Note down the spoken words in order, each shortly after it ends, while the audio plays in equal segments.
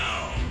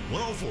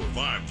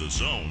104.5 The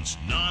Zone's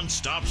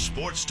non-stop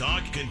sports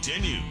talk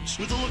continues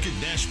with a look at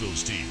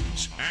Nashville's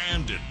teams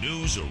and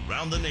news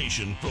around the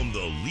nation from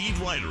the lead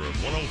writer of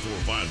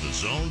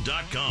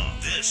 1045thezone.com.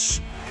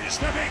 This is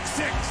The Big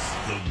Six.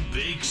 The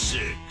Big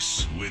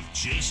Six with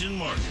Jason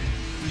Martin,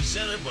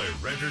 presented by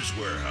Renters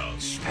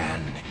Warehouse.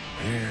 And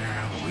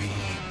here we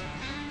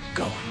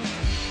go.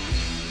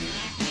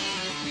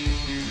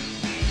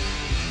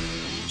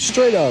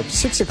 Straight up,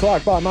 6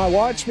 o'clock by my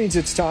watch means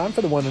it's time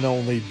for the one and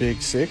only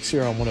Big Six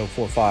here on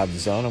 104.5 The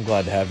Zone. I'm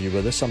glad to have you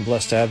with us. I'm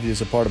blessed to have you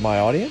as a part of my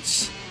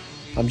audience.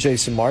 I'm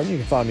Jason Martin. You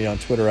can find me on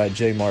Twitter at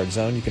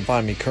JMartZone. You can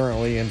find me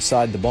currently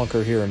inside the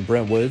bunker here in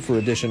Brentwood for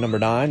edition number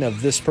 9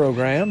 of this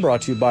program,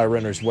 brought to you by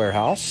Renters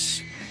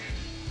Warehouse.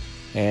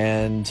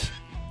 And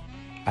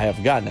I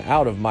have gotten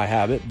out of my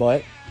habit,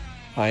 but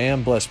I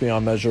am blessed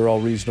beyond measure, all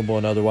reasonable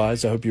and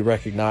otherwise. I hope you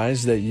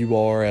recognize that you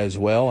are as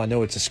well. I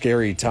know it's a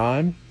scary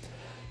time.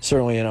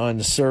 Certainly an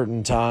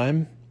uncertain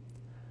time,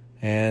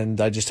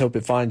 and I just hope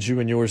it finds you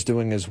and yours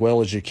doing as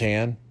well as you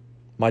can.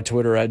 My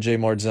Twitter at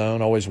JMartZone,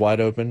 always wide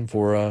open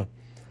for a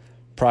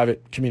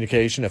private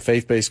communication, a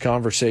faith-based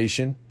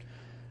conversation.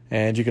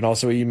 And you can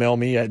also email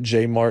me at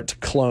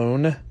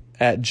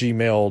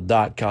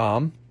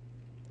jmartclone@gmail.com.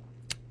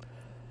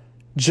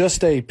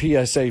 Just a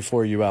PSA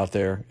for you out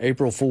there.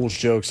 April Fool's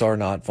jokes are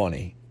not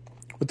funny,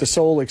 with the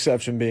sole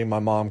exception being my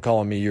mom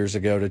calling me years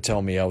ago to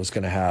tell me I was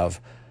going to have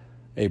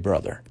a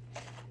brother.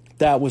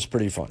 That was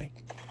pretty funny.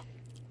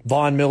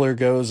 Von Miller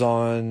goes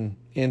on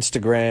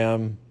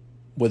Instagram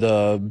with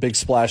a big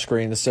splash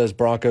screen that says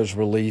Broncos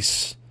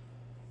release.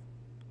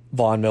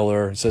 Von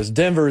Miller says,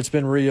 Denver, it's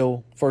been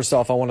real. First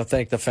off, I want to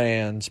thank the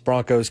fans.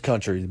 Broncos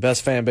country, the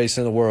best fan base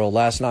in the world.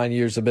 Last 9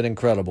 years have been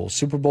incredible.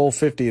 Super Bowl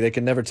 50, they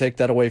can never take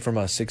that away from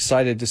us.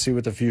 Excited to see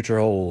what the future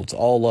holds.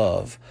 All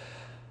love.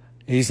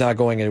 He's not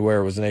going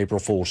anywhere. It was an April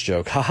Fool's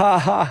joke. Ha ha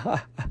ha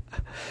ha.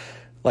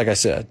 Like I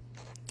said,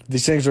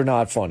 these things are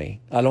not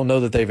funny. I don't know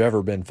that they've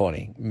ever been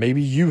funny.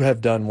 Maybe you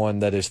have done one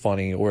that is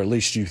funny, or at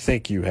least you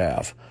think you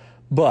have.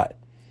 But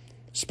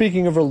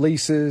speaking of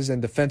releases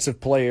and defensive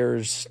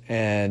players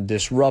and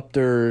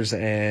disruptors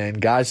and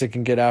guys that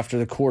can get after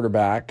the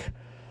quarterback,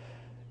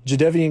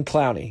 Jadeveon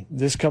Clowney,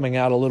 this coming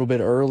out a little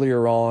bit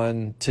earlier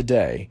on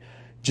today.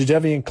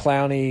 Jadeveon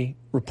Clowney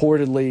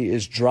reportedly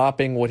is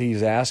dropping what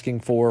he's asking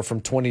for from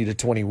 $20 to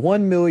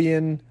 $21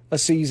 million a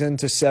season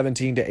to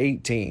 $17 to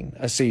 $18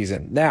 a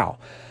season. Now,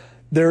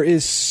 there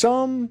is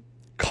some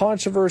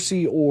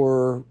controversy,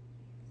 or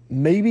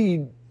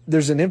maybe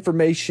there's an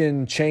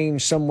information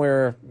change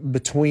somewhere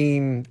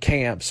between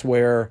camps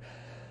where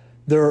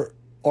there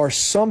are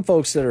some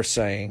folks that are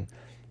saying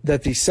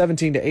that the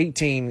 17 to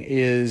 18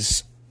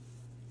 is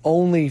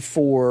only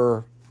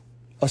for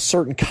a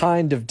certain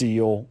kind of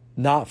deal,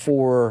 not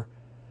for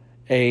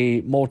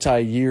a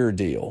multi-year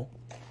deal.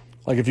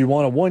 Like if you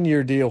want a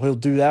one-year deal, he'll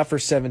do that for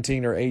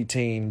 17 or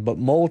 18, but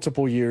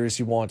multiple years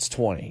he wants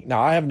 20.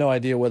 Now, I have no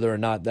idea whether or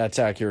not that's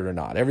accurate or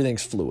not.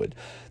 Everything's fluid.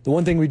 The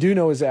one thing we do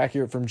know is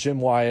accurate from Jim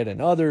Wyatt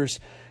and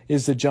others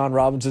is that John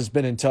Robinson's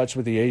been in touch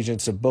with the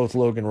agents of both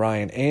Logan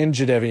Ryan and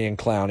Jadeveon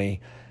Clowney,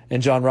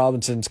 and John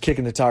Robinson's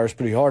kicking the tires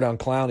pretty hard on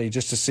Clowney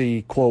just to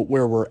see, quote,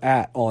 where we're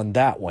at on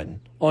that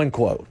one,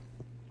 unquote.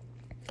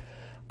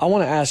 I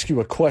want to ask you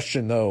a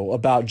question, though,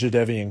 about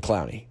Jadeveon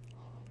Clowney.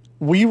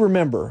 We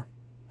remember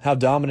how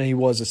dominant he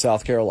was at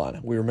South Carolina.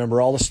 We remember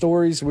all the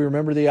stories. We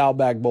remember the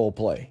Outback Bowl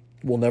play.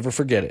 We'll never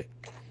forget it.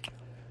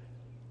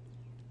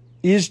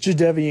 Is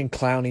Jadeveon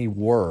Clowney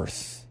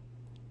worth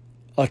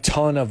a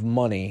ton of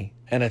money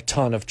and a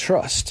ton of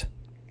trust?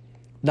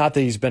 Not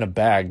that he's been a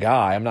bad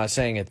guy. I'm not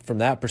saying it from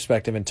that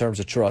perspective in terms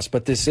of trust,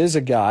 but this is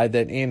a guy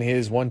that in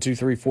his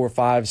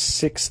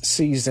 6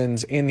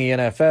 seasons in the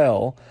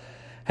NFL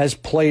has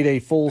played a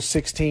full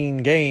 16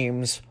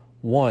 games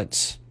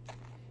once.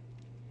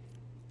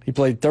 He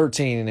played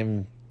 13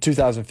 in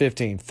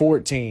 2015,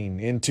 14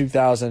 in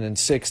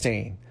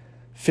 2016,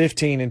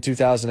 15 in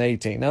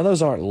 2018. Now,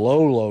 those aren't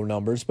low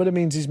numbers, but it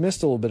means he's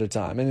missed a little bit of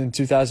time. And in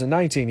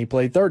 2019, he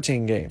played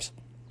 13 games.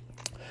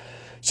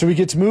 So he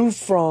gets moved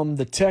from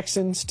the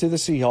Texans to the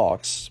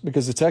Seahawks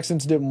because the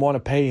Texans didn't want to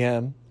pay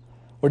him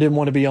or didn't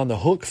want to be on the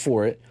hook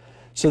for it.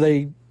 So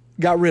they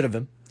got rid of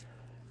him.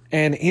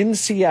 And in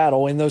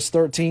Seattle, in those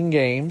 13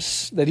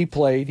 games that he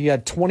played, he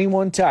had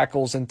 21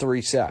 tackles and 3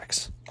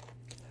 sacks.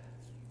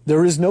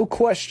 There is no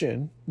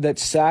question that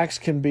sacks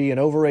can be an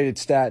overrated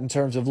stat in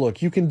terms of,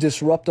 look, you can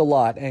disrupt a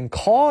lot and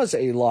cause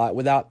a lot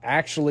without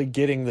actually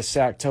getting the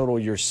sack total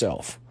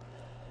yourself.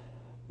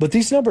 But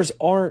these numbers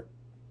aren't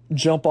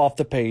jump off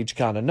the page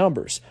kind of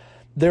numbers.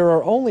 There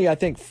are only, I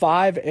think,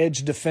 5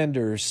 edge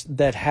defenders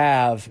that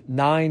have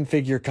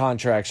 9-figure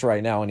contracts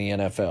right now in the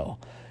NFL.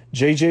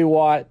 J.J.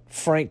 Watt,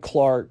 Frank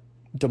Clark,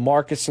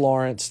 DeMarcus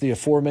Lawrence, the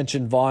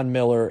aforementioned Von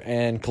Miller,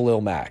 and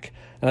Khalil Mack.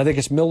 And I think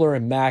it's Miller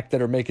and Mack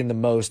that are making the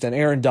most. And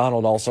Aaron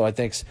Donald also, I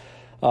think, is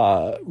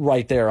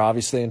right there,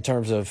 obviously, in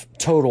terms of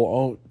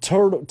total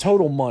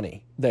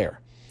money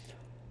there.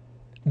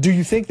 Do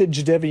you think that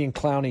Jadeveon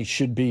Clowney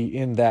should be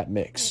in that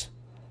mix?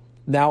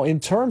 Now,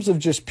 in terms of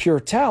just pure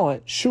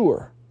talent,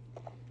 sure.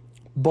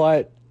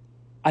 But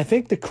I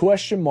think the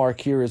question mark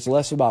here is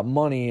less about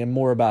money and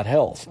more about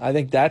health. I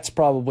think that's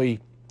probably,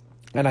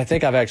 and I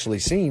think I've actually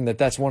seen that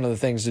that's one of the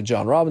things that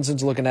John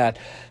Robinson's looking at.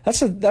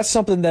 That's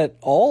something that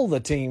all the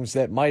teams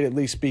that might at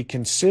least be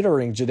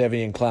considering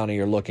Jadeveon Clowney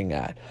are looking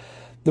at.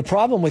 The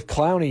problem with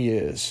Clowney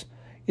is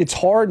it's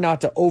hard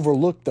not to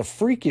overlook the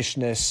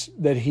freakishness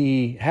that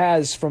he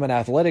has from an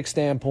athletic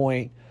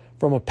standpoint,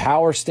 from a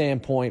power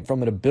standpoint,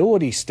 from an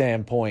ability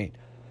standpoint.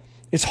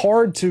 It's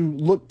hard to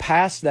look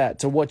past that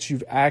to what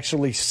you've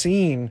actually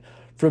seen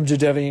from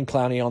Jadeveon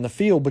Clowney on the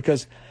field,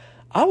 because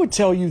I would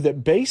tell you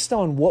that based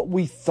on what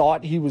we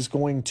thought he was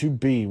going to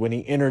be when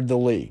he entered the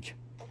league,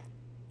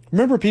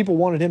 remember people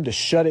wanted him to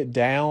shut it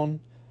down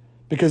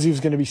because he was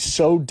going to be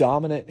so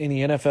dominant in the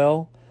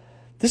NFL?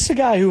 This is a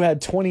guy who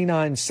had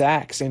 29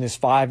 sacks in his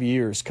 5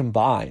 years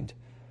combined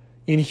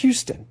in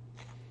Houston.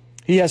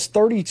 He has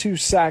 32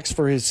 sacks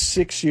for his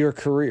 6-year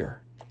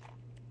career.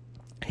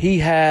 He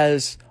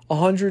has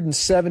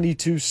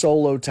 172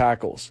 solo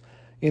tackles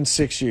in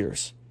 6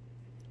 years.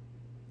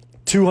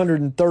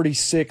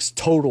 236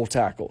 total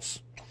tackles.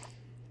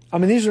 I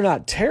mean, these are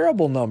not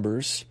terrible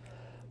numbers,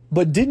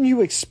 but didn't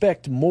you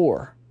expect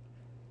more?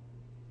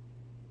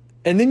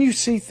 And then you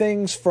see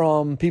things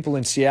from people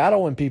in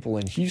Seattle and people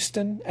in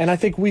Houston, and I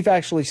think we've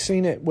actually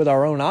seen it with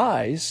our own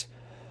eyes,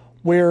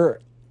 where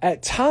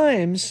at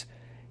times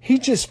he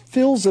just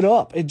fills it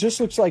up. It just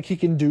looks like he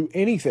can do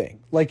anything,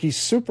 like he's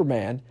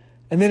Superman.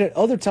 And then at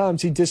other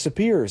times he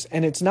disappears.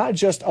 And it's not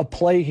just a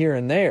play here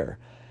and there.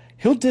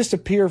 He'll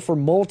disappear for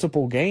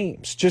multiple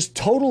games, just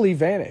totally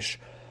vanish.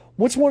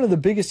 What's one of the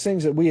biggest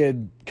things that we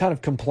had kind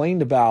of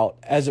complained about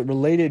as it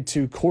related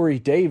to Corey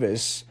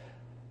Davis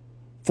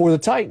for the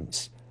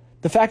Titans?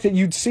 The fact that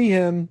you'd see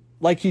him,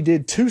 like he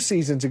did 2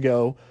 seasons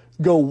ago,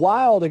 go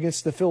wild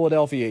against the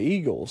Philadelphia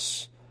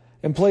Eagles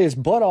and play his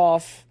butt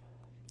off,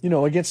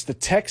 against the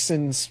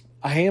Texans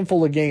a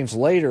handful of games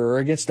later, or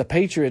against the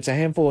Patriots a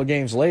handful of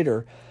games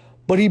later,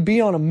 but he'd be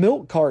on a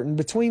milk carton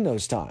between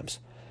those times.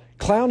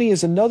 Clowney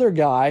is another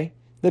guy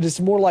that is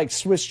more like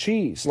Swiss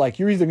cheese. Like,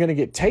 you're either going to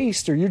get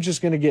taste or you're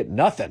just going to get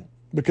nothing,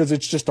 because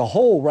it's just a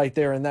hole right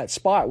there in that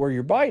spot where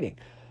you're biting.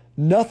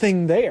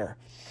 Nothing there.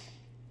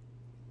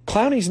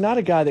 Clowney's not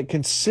a guy that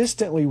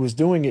consistently was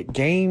doing it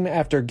game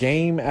after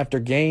game after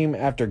game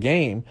after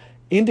game,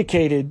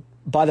 indicated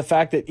by the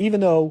fact that even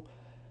though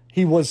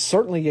he was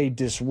certainly a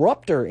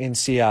disruptor in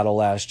Seattle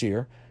last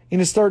year, in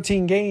his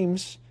 13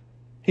 games,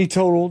 he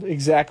totaled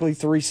exactly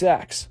 3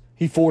 sacks.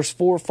 He forced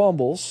 4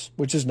 fumbles,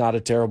 which is not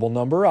a terrible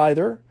number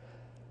either.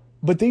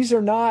 But these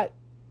are not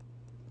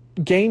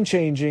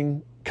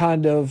game-changing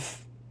kind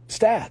of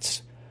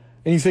stats.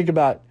 And you think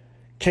about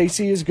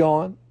Casey is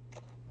gone.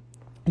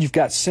 You've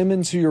got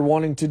Simmons who you're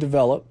wanting to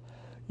develop.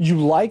 You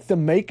like the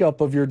makeup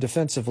of your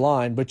defensive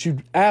line, but you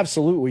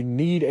absolutely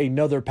need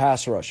another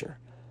pass rusher.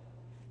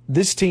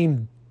 This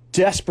team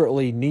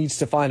desperately needs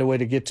to find a way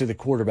to get to the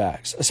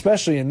quarterbacks,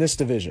 especially in this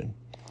division.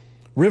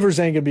 Rivers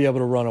ain't going to be able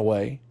to run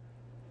away.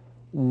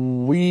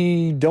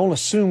 We don't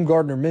assume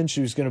Gardner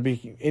Minshew is going to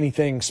be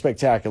anything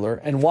spectacular.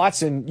 And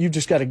Watson, you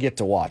just got to get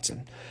to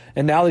Watson.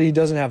 And now that he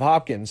doesn't have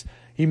Hopkins,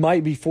 he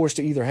might be forced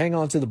to either hang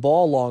on to the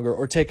ball longer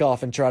or take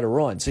off and try to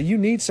run. So you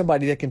need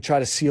somebody that can try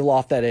to seal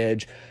off that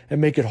edge and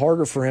make it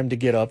harder for him to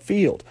get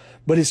upfield.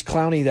 But is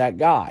Clowney that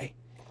guy?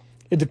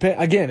 It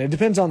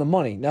depends on the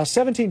money. Now,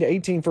 17 to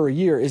 18 for a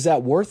year, is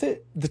that worth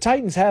it? The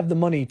Titans have the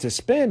money to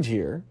spend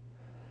here,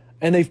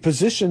 and they've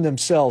positioned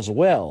themselves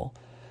well.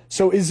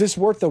 So is this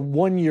worth a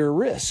 1-year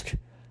risk?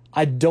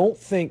 I don't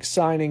think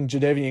signing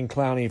Jadeveon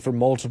Clowney for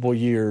multiple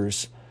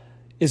years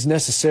is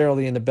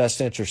necessarily in the best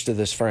interest of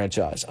this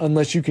franchise,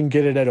 unless you can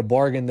get it at a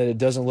bargain that it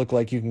doesn't look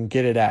like you can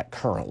get it at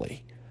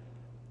currently.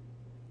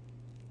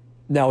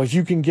 Now, if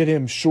you can get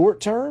him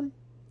short-term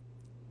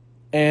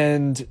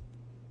and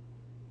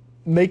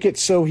make it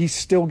so he's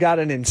still got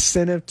an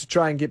incentive to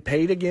try and get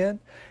paid again,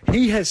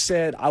 he has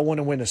said, I want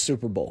to win a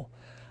Super Bowl.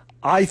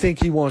 I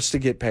think he wants to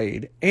get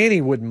paid, and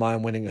he wouldn't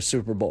mind winning a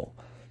Super Bowl.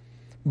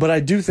 But I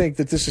do think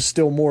that this is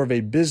still more of a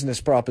business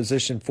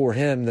proposition for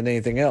him than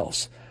anything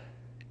else.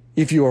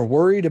 If you are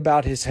worried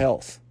about his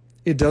health,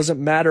 it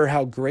doesn't matter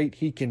how great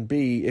he can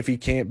be if he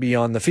can't be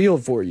on the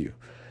field for you.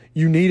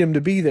 You need him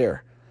to be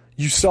there.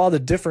 You saw the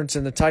difference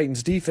in the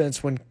Titans'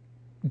 defense when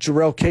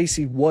Jarrell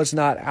Casey was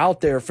not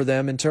out there for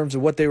them in terms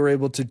of what they were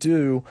able to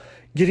do,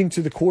 getting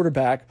to the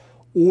quarterback,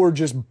 or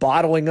just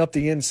bottling up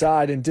the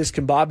inside and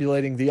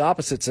discombobulating the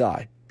opposite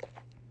side.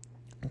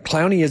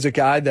 Clowney is a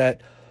guy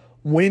that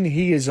when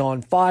he is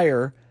on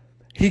fire,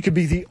 he could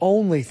be the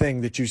only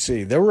thing that you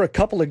see. There were a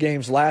couple of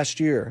games last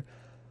year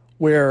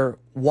where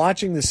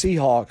watching the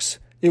Seahawks,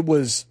 it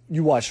was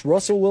you watched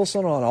Russell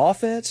Wilson on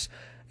offense,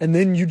 and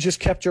then you just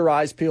kept your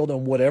eyes peeled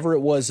on whatever it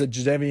was that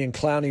Jadeveon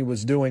Clowney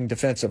was doing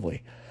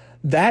defensively.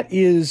 That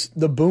is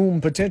the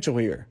boom potential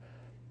here.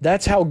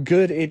 That's how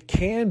good it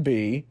can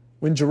be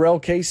when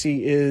Jarrell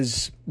Casey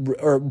when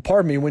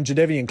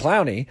Jadeveon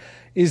Clowney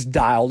is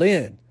dialed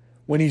in,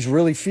 when he's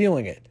really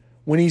feeling it,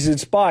 when he's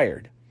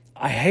inspired.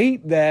 I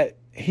hate that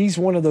he's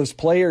one of those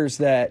players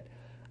that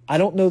I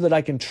don't know that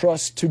I can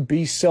trust to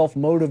be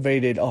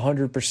self-motivated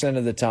 100%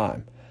 of the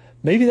time.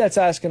 Maybe that's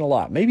asking a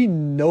lot. Maybe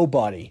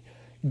nobody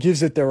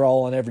gives it their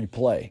all on every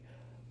play.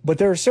 But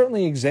there are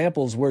certainly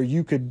examples where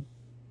you could,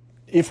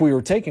 if we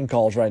were taking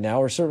calls right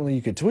now, or certainly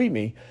you could tweet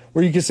me,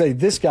 where you could say,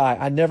 this guy,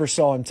 I never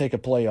saw him take a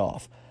play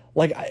off.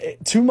 Like,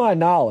 to my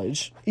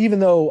knowledge, even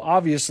though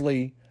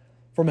obviously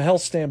from a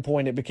health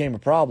standpoint it became a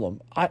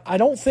problem, I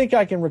don't think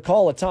I can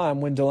recall a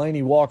time when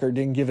Delaney Walker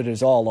didn't give it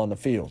his all on the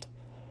field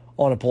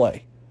on a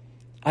play.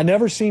 I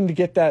never seem to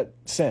get that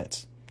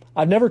sense.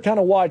 I've never kind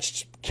of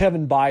watched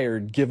Kevin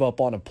Byard give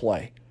up on a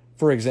play,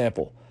 for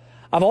example.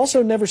 I've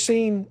also never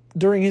seen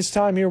during his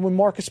time here when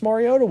Marcus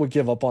Mariota would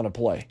give up on a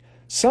play,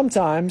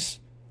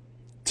 sometimes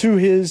to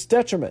his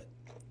detriment,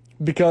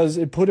 because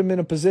it put him in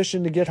a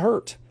position to get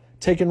hurt,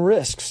 taking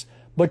risks,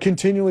 but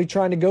continually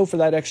trying to go for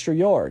that extra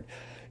yard.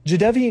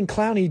 Jadeveon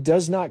Clowney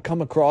does not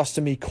come across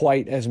to me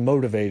quite as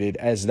motivated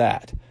as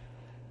that.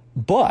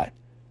 But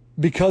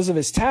because of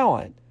his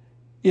talent,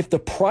 if the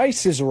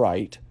price is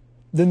right,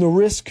 then the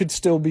risk could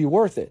still be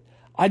worth it.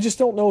 I just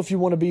don't know if you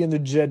want to be in the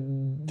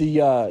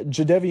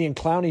Jadeveon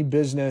Clowney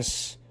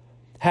business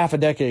half a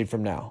decade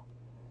from now.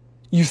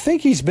 You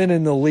think he's been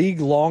in the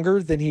league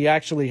longer than he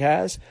actually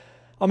has?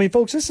 I mean,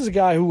 folks, this is a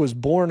guy who was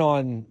born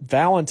on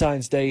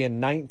Valentine's Day in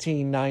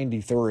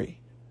 1993.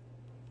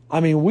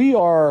 I mean, we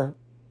are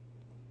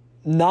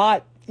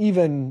not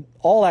even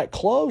all that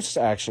close,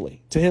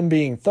 actually, to him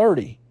being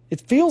 30. It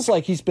feels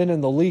like he's been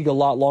in the league a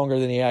lot longer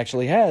than he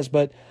actually has,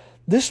 but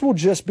this will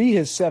just be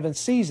his 7th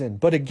season.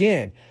 But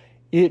again,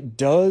 it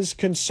does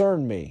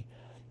concern me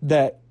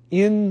that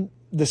in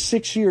the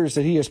 6 years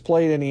that he has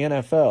played in the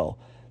NFL,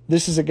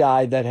 this is a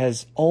guy that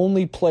has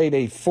only played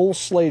a full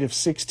slate of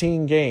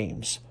 16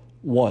 games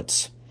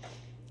once.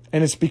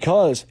 And it's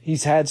because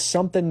he's had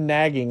something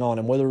nagging on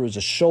him, whether it was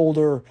a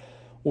shoulder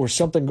or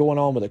something going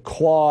on with a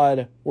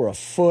quad or a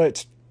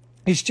foot.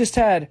 He's just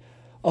had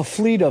a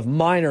fleet of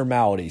minor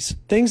maladies,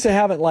 things that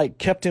haven't like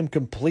kept him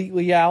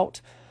completely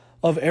out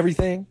of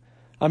everything.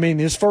 I mean,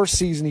 his first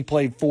season he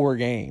played 4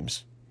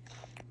 games,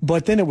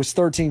 but then it was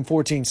 13,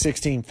 14,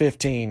 16,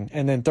 15,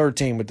 and then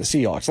 13 with the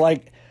Seahawks.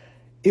 Like,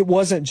 it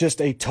wasn't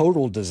just a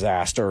total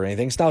disaster or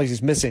anything. It's not like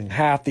he's missing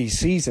half these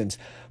seasons,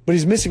 but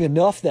he's missing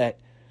enough that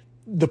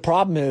the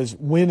problem is,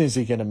 when is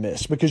he going to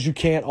miss? Because you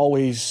can't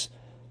always,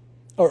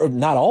 or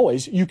not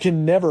always, you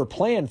can never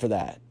plan for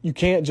that. You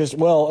can't just,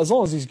 well, as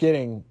long as he's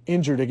getting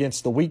injured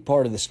against the weak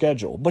part of the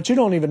schedule, but you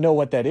don't even know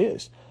what that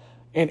is.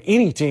 And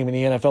any team in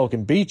the NFL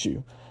can beat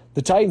you.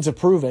 The Titans have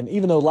proven,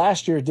 even though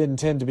last year it didn't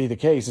tend to be the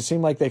case, it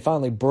seemed like they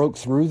finally broke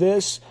through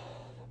this,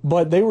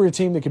 but they were a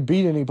team that could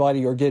beat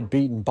anybody or get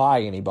beaten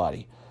by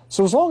anybody.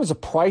 So as long as the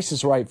price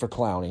is right for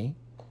Clowney,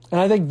 and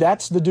I think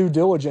that's the due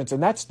diligence,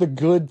 and that's the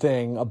good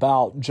thing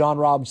about John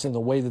Robinson, the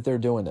way that they're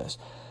doing this.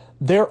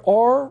 There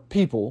are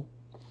people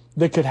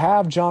that could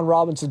have John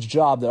Robinson's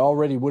job that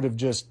already would have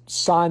just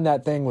signed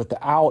that thing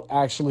without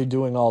actually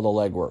doing all the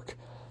legwork.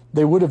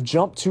 They would have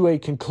jumped to a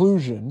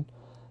conclusion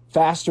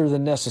faster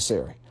than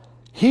necessary.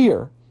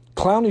 Here,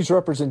 Clowney's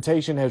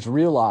representation has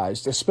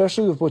realized,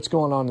 especially with what's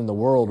going on in the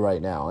world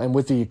right now and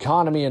with the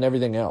economy and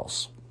everything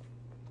else,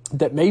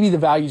 that maybe the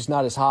value's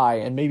not as high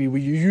and maybe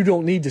you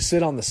don't need to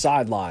sit on the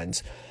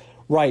sidelines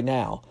right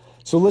now.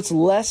 So let's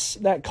less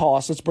that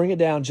cost. Let's bring it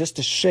down just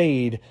a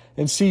shade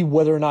and see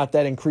whether or not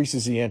that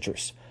increases the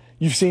interest.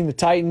 You've seen the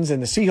Titans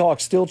and the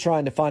Seahawks still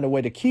trying to find a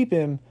way to keep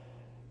him,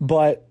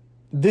 but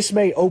this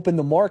may open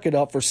the market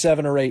up for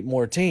 7 or 8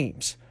 more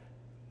teams.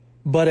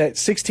 But at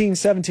 $16,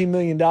 $17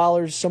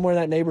 million, somewhere in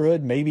that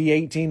neighborhood, maybe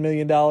 $18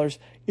 million,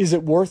 is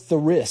it worth the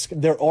risk?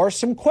 There are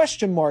some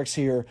question marks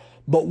here,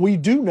 but we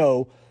do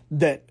know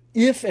that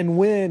if and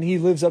when he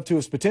lives up to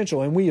his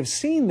potential, and we have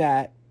seen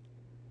that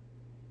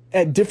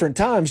at different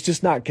times,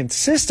 just not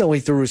consistently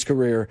through his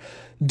career,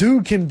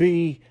 dude can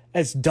be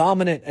as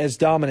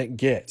dominant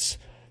gets.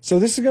 So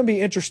this is going to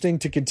be interesting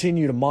to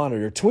continue to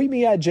monitor. Tweet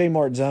me at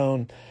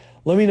JMartZone.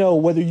 Let me know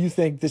whether you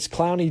think this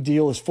Clowney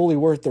deal is fully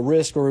worth the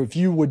risk, or if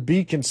you would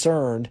be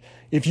concerned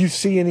if you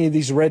see any of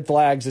these red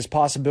flags as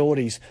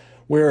possibilities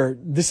where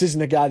this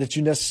isn't a guy that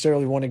you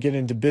necessarily want to get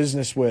into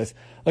business with.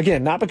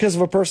 Again, not because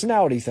of a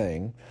personality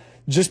thing,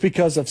 just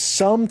because of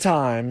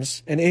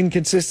sometimes an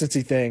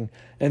inconsistency thing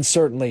and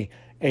certainly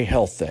a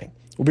health thing.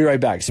 We'll be right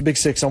back. It's the Big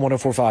Six on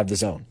 104.5 The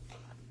Zone.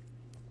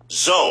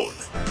 Zone.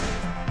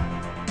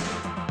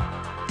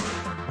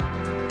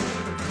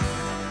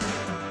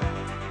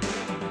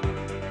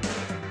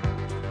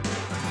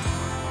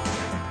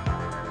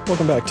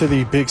 Welcome back to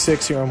the Big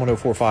Six here on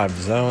 104.5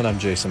 The Zone. I'm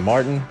Jason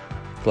Martin.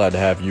 Glad to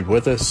have you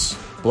with us.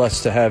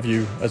 Blessed to have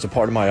you as a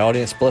part of my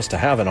audience. Blessed to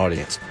have an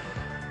audience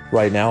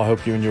right now. I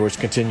hope you and yours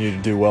continue to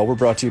do well. We're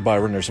brought to you by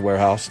Renter's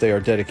Warehouse. They are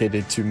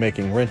dedicated to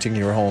making renting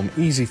your home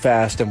easy,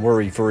 fast, and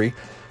worry-free.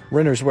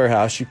 Renter's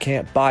Warehouse, you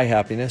can't buy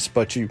happiness,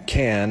 but you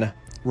can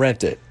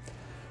rent it.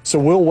 So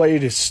Will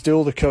Wade is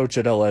still the coach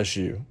at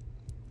LSU.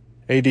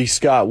 A.D.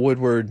 Scott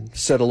Woodward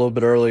said a little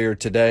bit earlier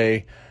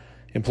today,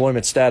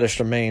 employment status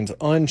remains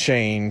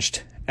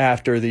unchanged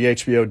after the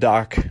HBO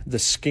doc The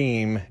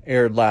Scheme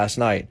aired last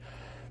night.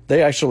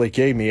 They actually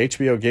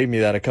HBO gave me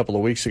that a couple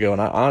of weeks ago,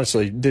 and I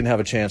honestly didn't have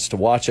a chance to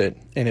watch it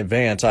in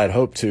advance. I had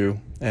hoped to,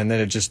 and then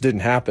it just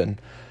didn't happen.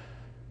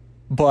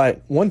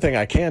 But one thing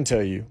I can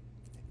tell you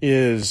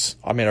is,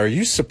 are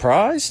you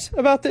surprised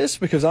about this?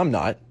 Because I'm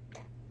not.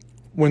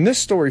 When this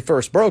story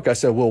first broke, I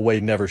said Will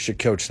Wade never should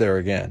coach there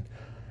again.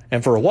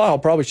 And for a while,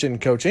 probably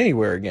shouldn't coach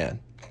anywhere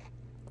again.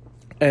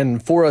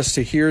 And for us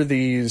to hear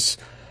these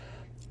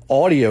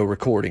audio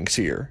recordings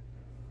here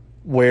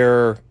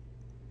where,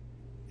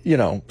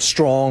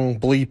 strong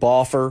bleep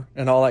offer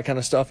and all that kind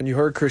of stuff. And you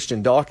heard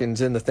Christian Dawkins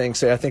in the thing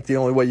say, I think the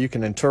only way you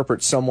can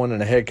interpret someone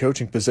in a head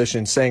coaching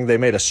position saying they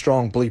made a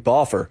strong bleep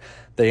offer,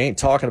 they ain't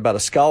talking about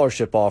a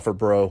scholarship offer,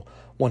 bro.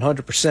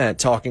 100%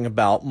 talking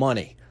about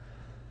money.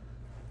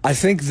 I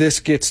think this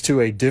gets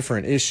to a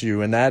different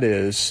issue, and that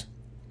is,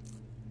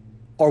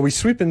 are we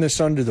sweeping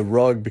this under the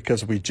rug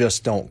because we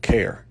just don't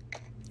care?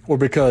 Or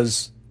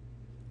because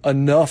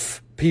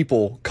enough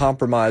people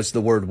compromise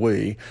the word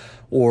we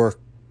or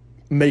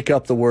make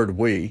up the word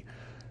we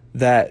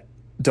that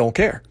don't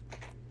care?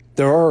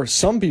 There are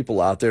some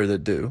people out there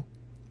that do.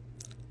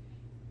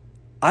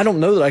 I don't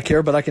know that I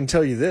care, but I can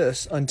tell you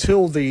this.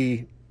 Until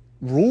the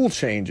rule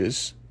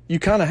changes, you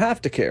kind of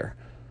have to care.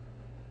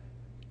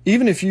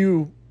 Even if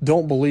you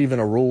don't believe in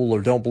a rule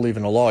or don't believe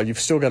in a law, you've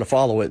still got to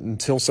follow it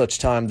until such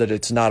time that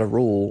it's not a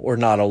rule or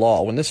not a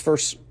law. When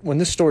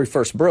this story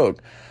first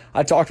broke,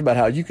 I talked about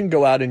how you can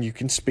go out and you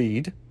can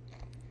speed,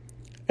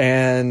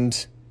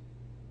 and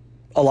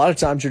a lot of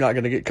times you're not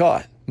going to get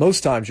caught.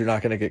 Most times you're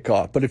not going to get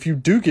caught. But if you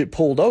do get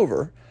pulled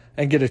over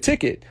and get a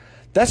ticket,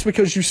 that's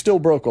because you still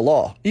broke a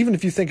law. Even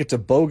if you think it's a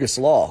bogus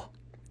law,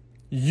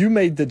 you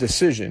made the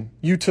decision,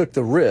 you took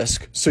the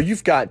risk, so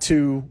you've got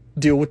to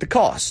deal with the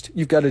cost.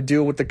 You've got to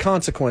deal with the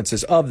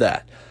consequences of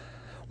that.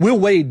 Will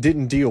Wade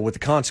didn't deal with the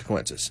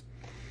consequences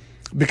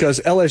because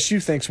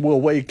LSU thinks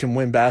Will Wade can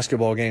win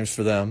basketball games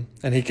for them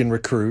and he can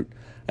recruit.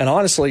 And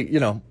honestly,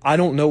 I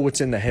don't know what's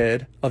in the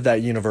head of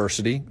that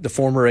university, the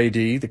former AD,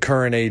 the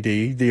current AD,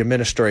 the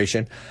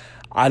administration.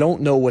 I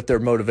don't know what their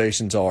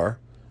motivations are.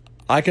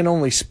 I can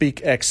only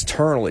speak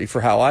externally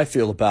for how I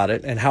feel about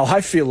it. And how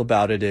I feel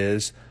about it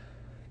is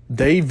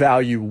they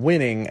value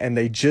winning, and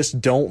they just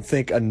don't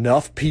think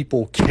enough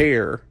people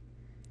care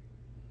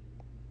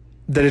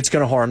that it's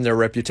going to harm their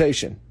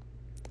reputation.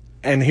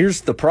 And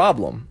here's the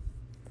problem.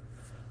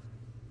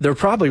 They're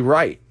probably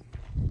right.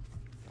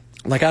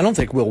 I don't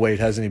think Will Wade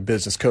has any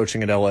business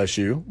coaching at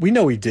LSU. We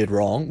know he did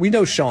wrong. We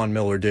know Sean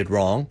Miller did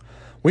wrong.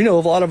 We know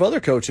of a lot of other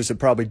coaches that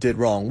probably did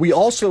wrong. We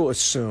also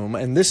assume,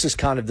 and this is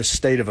kind of the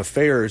state of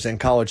affairs in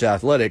college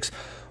athletics,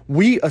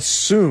 we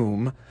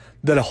assume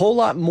that a whole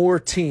lot more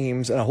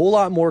teams and a whole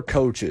lot more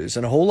coaches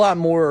and a whole lot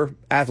more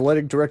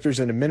athletic directors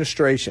and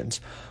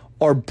administrations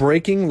are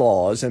breaking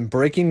laws and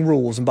breaking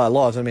rules. And by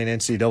laws, I mean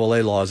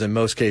NCAA laws in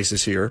most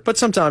cases here. But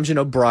sometimes,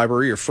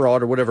 bribery or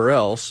fraud or whatever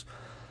else.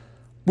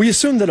 We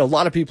assume that a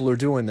lot of people are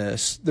doing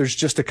this. There's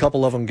just a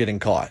couple of them getting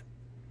caught.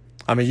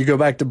 You go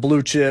back to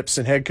Blue Chips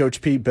and head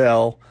coach Pete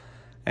Bell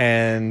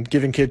and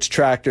giving kids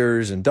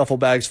tractors and duffel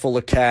bags full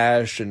of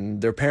cash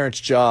and their parents'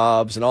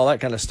 jobs and all that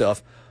kind of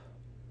stuff.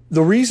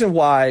 The reason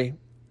why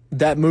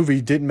that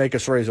movie didn't make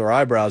us raise our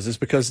eyebrows is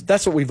because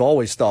that's what we've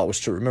always thought was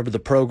true. Remember the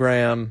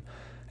program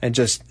and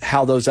just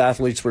how those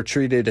athletes were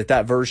treated at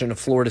that version of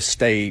Florida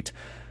State.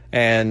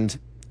 And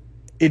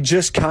it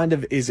just kind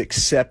of is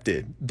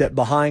accepted that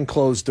behind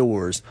closed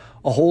doors,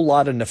 a whole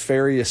lot of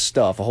nefarious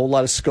stuff, a whole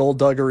lot of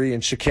skullduggery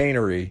and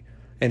chicanery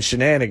and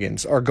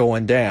shenanigans are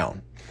going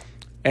down.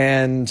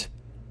 And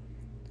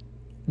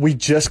we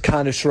just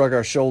kind of shrug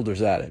our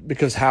shoulders at it,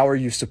 because how are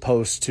you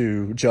supposed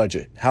to judge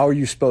it? How are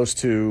you supposed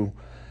to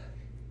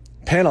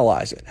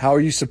penalize it? How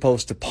are you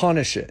supposed to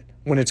punish it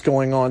when it's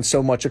going on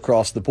so much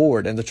across the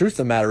board? And the truth of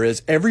the matter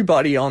is,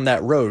 everybody on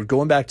that road,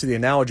 going back to the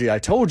analogy I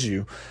told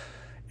you,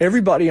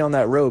 everybody on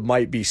that road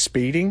might be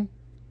speeding,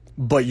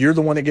 but you're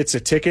the one that gets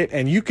a ticket,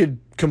 and you could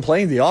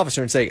complain to the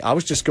officer and say, I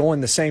was just going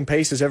the same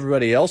pace as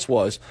everybody else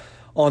was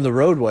on the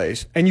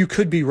roadways. And you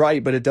could be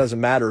right, but it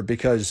doesn't matter,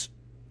 because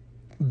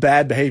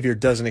bad behavior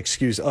doesn't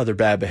excuse other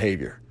bad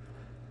behavior.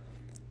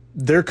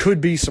 There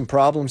could be some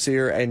problems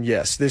here, and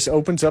yes, this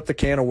opens up the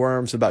can of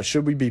worms about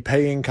should we be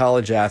paying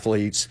college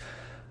athletes?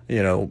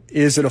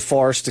 Is it a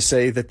farce to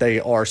say that they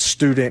are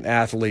student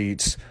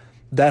athletes?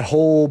 That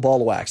whole ball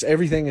of wax,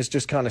 everything is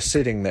just kind of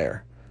sitting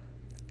there.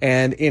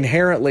 And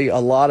inherently, a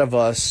lot of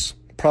us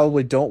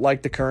probably don't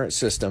like the current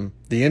system.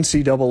 The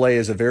NCAA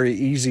is a very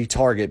easy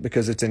target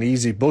because it's an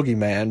easy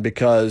boogeyman,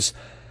 because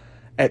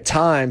at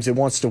times it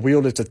wants to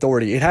wield its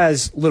authority. It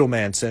has little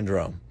man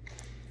syndrome,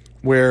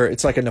 where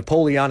it's like a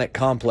Napoleonic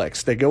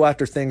complex. They go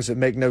after things that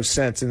make no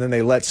sense, and then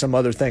they let some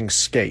other things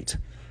skate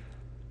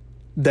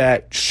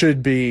that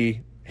should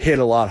be hit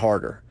a lot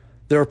harder.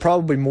 There are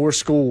probably more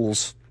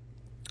schools,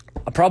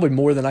 probably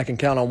more than I can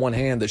count on one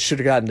hand, that should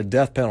have gotten the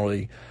death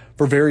penalty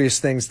for various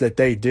things that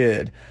they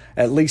did,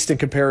 at least in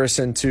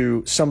comparison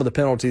to some of the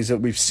penalties that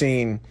we've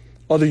seen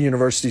other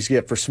universities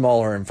get for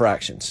smaller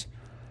infractions.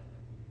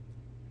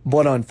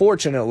 But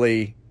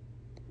unfortunately,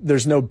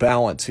 there's no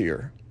balance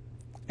here.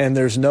 and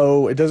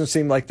it doesn't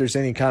seem like there's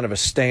any kind of a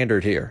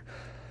standard here.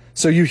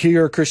 So you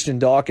hear Christian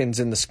Dawkins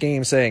in the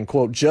scheme saying,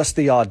 quote, just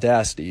the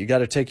audacity. You got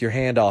to take your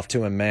hand off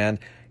to him, man.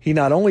 He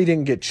not only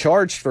didn't get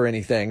charged for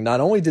anything, not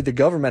only did the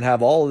government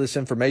have all of this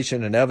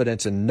information and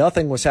evidence and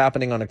nothing was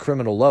happening on a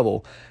criminal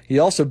level, he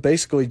also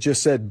basically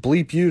just said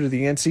bleep you to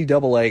the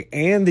NCAA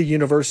and the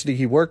university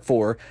he worked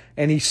for,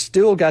 and he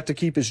still got to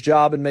keep his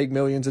job and make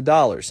millions of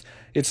dollars.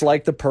 It's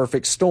like the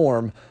perfect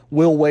storm.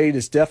 Will Wade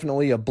is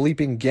definitely a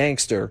bleeping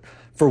gangster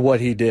for what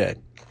he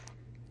did.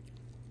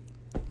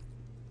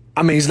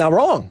 I mean, he's not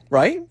wrong,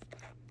 right?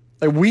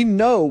 Like we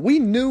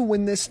knew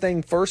when this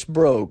thing first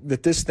broke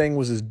that this thing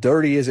was as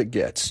dirty as it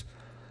gets.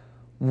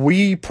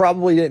 We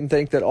probably didn't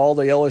think that all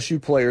the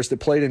LSU players that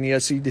played in the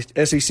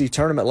SEC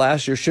tournament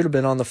last year should have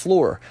been on the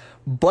floor.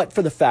 But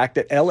for the fact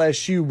that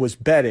LSU was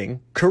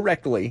betting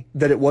correctly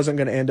that it wasn't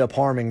going to end up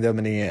harming them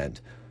in the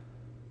end.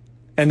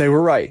 And they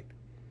were right.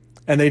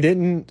 And they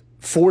didn't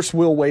force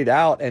Will Wade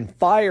out and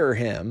fire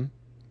him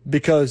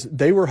because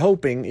they were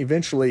hoping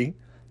eventually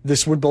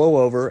this would blow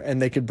over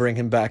and they could bring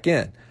him back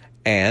in.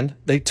 And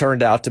they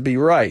turned out to be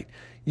right.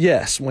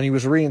 Yes, when he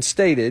was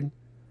reinstated,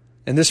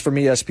 and this from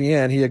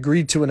ESPN, he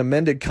agreed to an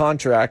amended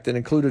contract that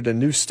included a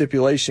new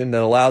stipulation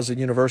that allows the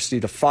university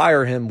to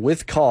fire him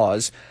with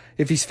cause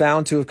if he's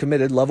found to have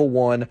committed level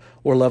 1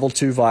 or level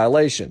 2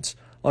 violations.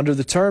 Under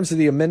the terms of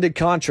the amended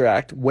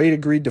contract, Wade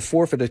agreed to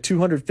forfeit a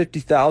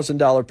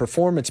 $250,000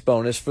 performance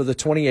bonus for the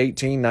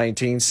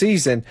 2018-19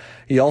 season.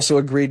 He also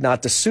agreed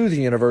not to sue the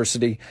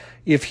university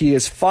if he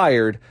is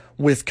fired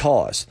with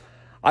cause.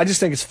 I just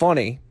think it's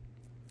funny,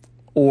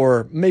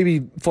 or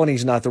maybe funny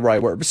is not the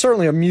right word, but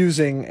certainly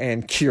amusing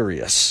and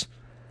curious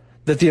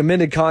that the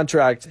amended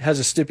contract has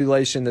a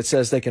stipulation that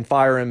says they can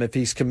fire him if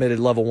he's committed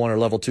level 1 or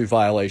level 2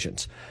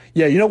 violations.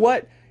 Yeah, you know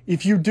what?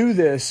 If you do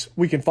this,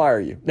 we can fire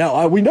you.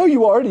 Now, we know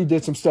you already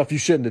did some stuff you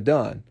shouldn't have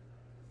done.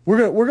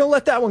 We're gonna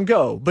let that one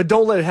go, but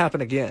don't let it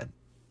happen again.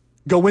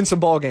 Go win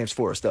some ball games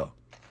for us, though.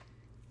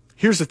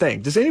 Here's the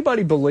thing. Does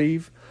anybody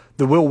believe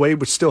that Will Wade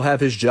would still have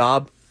his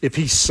job if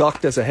he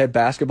sucked as a head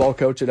basketball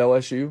coach at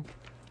LSU?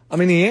 I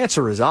mean, the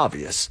answer is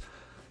obvious.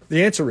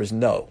 The answer is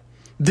no.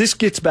 This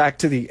gets back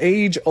to the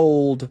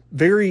age-old,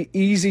 very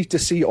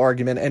easy-to-see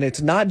argument, and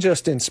it's not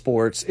just in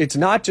sports, it's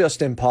not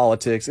just in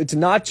politics, it's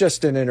not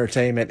just in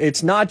entertainment,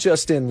 it's not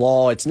just in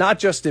law, it's not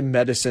just in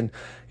medicine,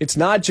 it's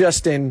not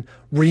just in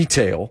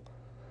retail.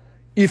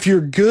 If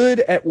you're good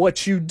at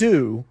what you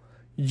do,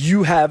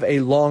 you have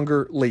a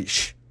longer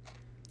leash.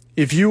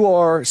 If you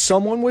are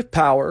someone with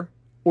power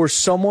or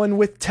someone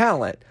with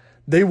talent,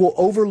 they will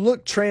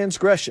overlook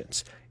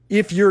transgressions.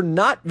 If you're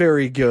not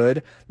very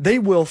good, they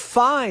will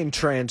find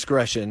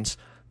transgressions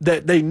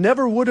that they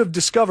never would have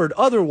discovered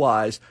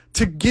otherwise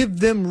to give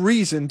them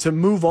reason to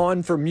move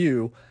on from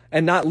you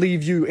and not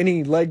leave you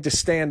any leg to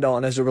stand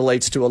on as it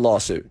relates to a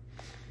lawsuit.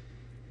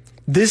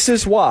 This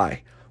is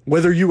why,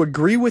 whether you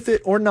agree with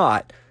it or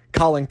not,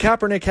 Colin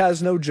Kaepernick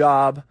has no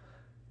job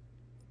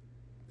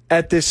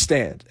at this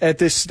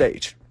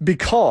stage.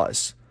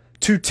 Because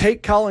to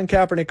take Colin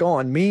Kaepernick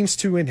on means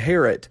to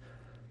inherit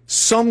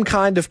some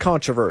kind of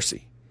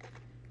controversy,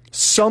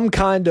 some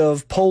kind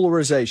of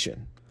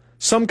polarization,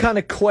 some kind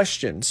of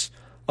questions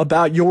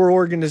about your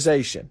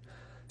organization,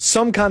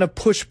 some kind of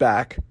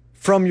pushback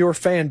from your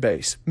fan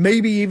base,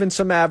 maybe even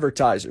some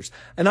advertisers.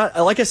 And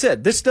like I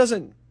said, this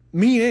doesn't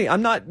mean anything.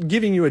 I'm not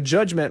giving you a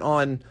judgment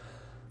on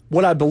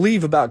what I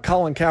believe about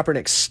Colin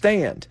Kaepernick's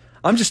stand.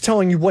 I'm just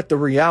telling you what the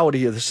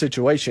reality of the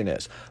situation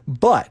is.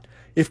 But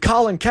if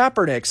Colin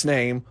Kaepernick's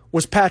name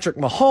was Patrick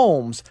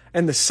Mahomes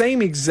and the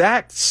same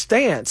exact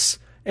stance,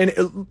 and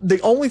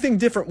the only thing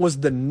different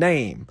was the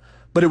name,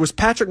 but it was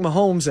Patrick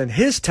Mahomes and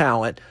his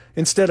talent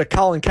instead of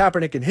Colin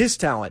Kaepernick and his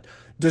talent,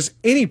 does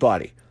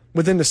anybody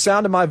within the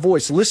sound of my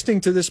voice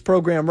listening to this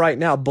program right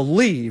now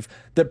believe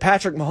that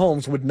Patrick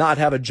Mahomes would not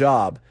have a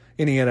job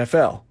in the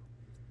NFL?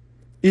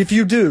 If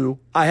you do,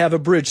 I have a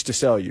bridge to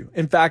sell you.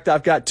 In fact,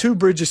 I've got 2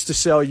 bridges to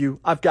sell you.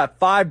 I've got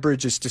 5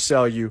 bridges to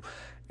sell you.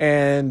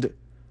 And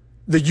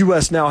the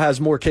U.S. now has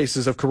more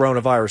cases of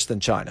coronavirus than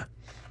China.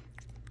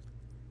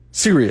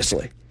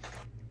 Seriously.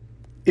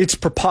 It's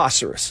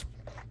preposterous.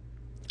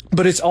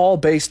 But it's all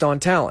based on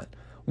talent.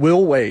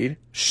 Will Wade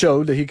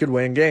showed that he could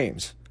win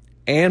games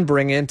and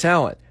bring in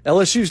talent.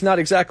 LSU's not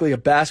exactly a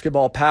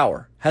basketball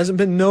power. Hasn't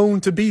been known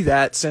to be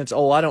that since,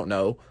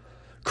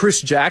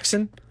 Chris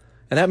Jackson.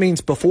 And that means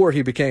before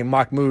he became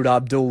Mahmoud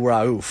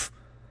Abdul-Rauf.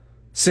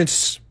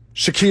 Since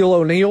Shaquille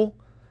O'Neal,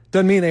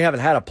 doesn't mean they haven't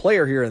had a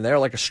player here and there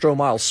like a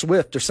Stromile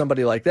Swift or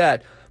somebody like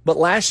that. But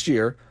last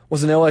year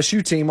was an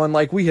LSU team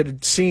unlike we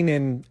had seen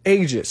in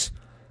ages.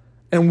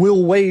 And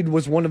Will Wade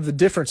was one of the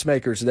difference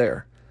makers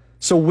there.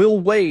 So Will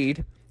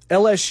Wade,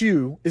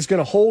 LSU, is going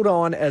to hold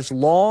on as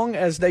long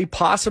as they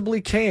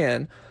possibly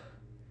can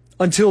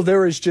until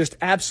there is just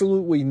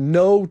absolutely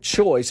no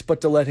choice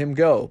but to let him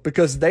go.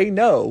 Because they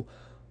know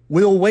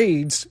Will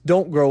Wade's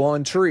don't grow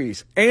on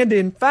trees. And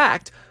in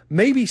fact,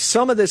 maybe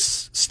some of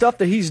this stuff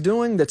that he's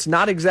doing that's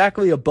not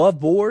exactly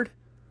above board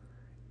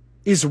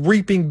is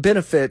reaping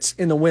benefits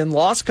in the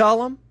win-loss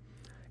column,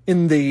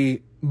 in the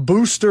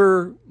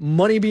booster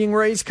money being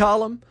raised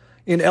column,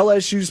 in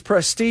LSU's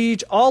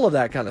prestige, all of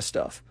that kind of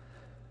stuff.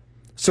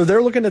 So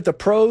they're looking at the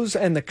pros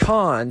and the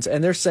cons,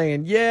 and they're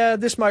saying, yeah,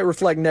 this might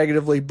reflect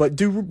negatively, but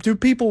do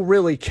people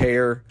really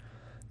care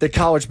that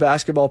college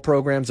basketball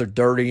programs are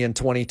dirty in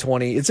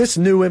 2020? Is this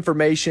new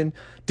information?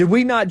 Did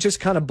we not just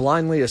kind of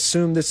blindly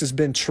assume this has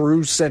been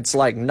true since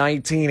like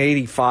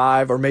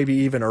 1985 or maybe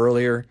even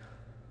earlier?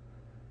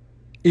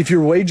 If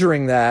you're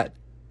wagering that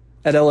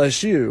at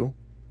LSU,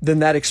 then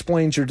that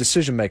explains your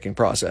decision-making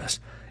process.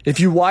 If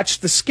you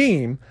watch the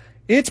scheme,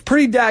 it's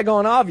pretty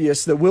daggone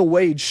obvious that Will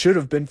Wade should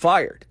have been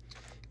fired,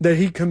 that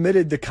he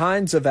committed the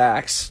kinds of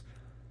acts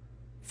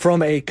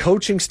from a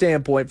coaching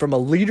standpoint, from a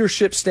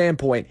leadership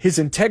standpoint. His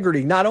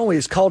integrity not only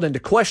is called into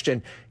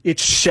question,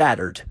 it's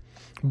shattered.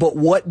 But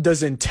what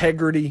does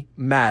integrity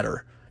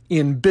matter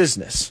in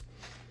business?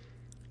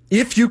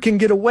 If you can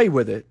get away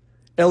with it,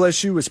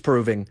 LSU is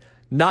proving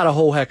not a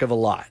whole heck of a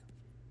lot.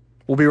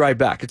 We'll be right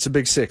back. It's the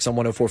Big Six on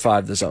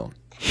 104.5 The Zone.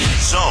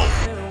 Zone.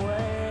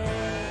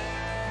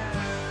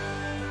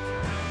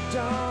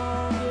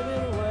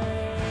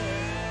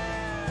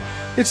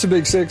 It's the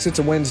Big Six. It's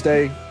a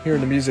Wednesday here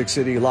in the Music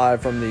City,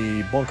 live from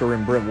the Bunker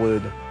in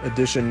Brentwood,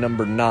 edition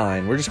number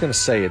 9. We're just going to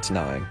say it's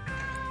 9.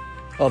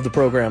 Of the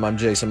program, I'm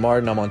Jason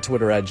Martin. I'm on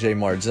Twitter at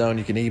jmartzone.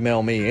 You can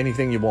email me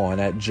anything you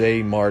want at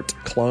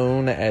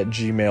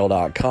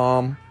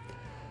jmartclone@gmail.com.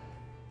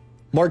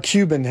 Mark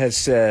Cuban has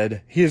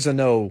said he doesn't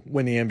know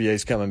when the NBA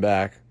is coming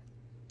back.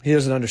 He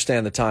doesn't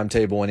understand the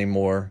timetable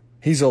anymore.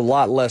 He's a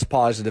lot less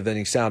positive than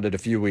he sounded a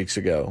few weeks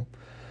ago.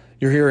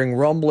 You're hearing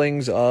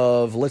rumblings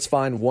of let's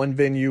find one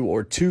venue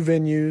or two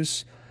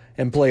venues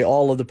and play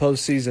all of the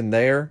postseason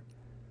there.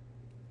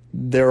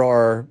 There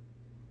are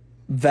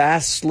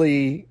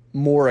vastly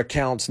more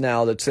accounts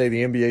now that say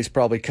the NBA is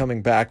probably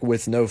coming back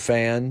with no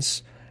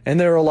fans. And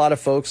there are a lot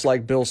of folks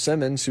like Bill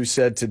Simmons who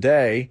said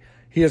today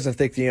he doesn't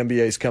think the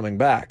NBA is coming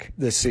back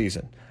this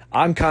season.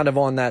 I'm kind of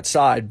on that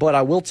side, but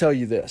I will tell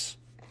you this.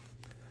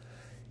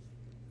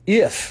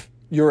 If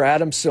you're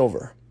Adam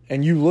Silver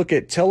and you look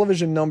at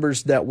television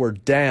numbers that were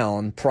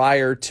down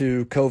prior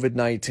to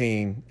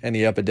COVID-19 and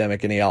the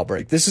epidemic and the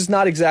outbreak, this is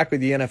not exactly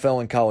the NFL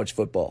and college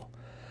football.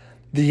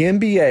 The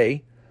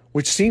NBA,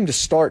 which seemed to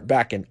start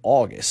back in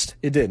August,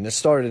 it didn't. It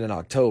started in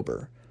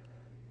October.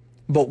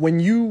 But when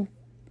you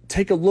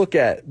take a look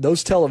at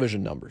those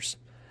television numbers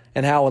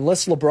and how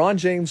unless LeBron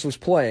James was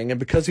playing, and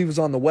because he was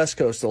on the West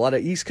Coast, a lot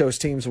of East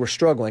Coast teams were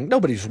struggling,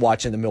 nobody's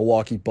watching the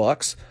Milwaukee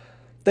Bucks.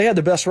 They had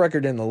the best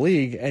record in the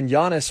league, and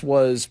Giannis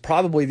was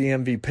probably the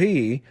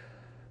MVP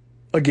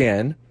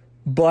again,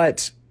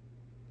 but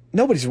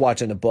nobody's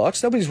watching the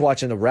Bucks. Nobody's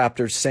watching the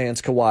Raptors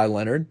sans Kawhi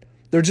Leonard.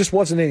 There just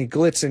wasn't any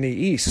glitz in the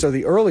East, so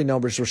the early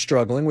numbers were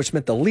struggling, which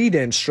meant the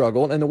lead-in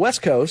struggled, and the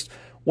West Coast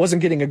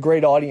wasn't getting a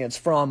great audience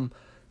from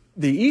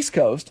the East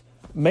Coast,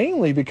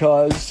 mainly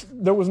because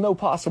there was no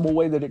possible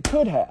way that it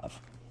could have.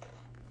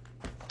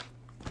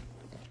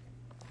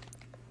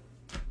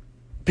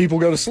 People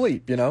go to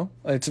sleep, you know.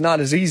 It's not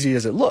as easy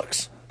as it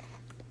looks.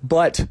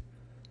 But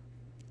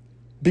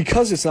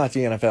because it's not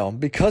the NFL,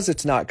 because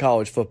it's not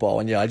college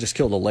football, and yeah, I just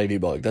killed a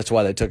ladybug. That's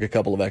why they took a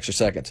couple of extra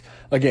seconds.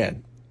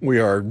 Again, we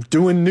are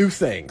doing new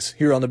things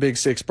here on the Big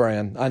Six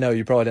brand. I know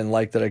you probably didn't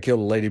like that I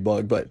killed a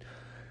ladybug, but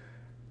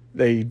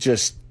they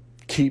just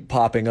keep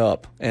popping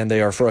up, and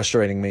they are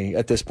frustrating me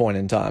at this point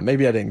in time.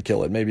 Maybe I didn't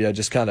kill it. Maybe I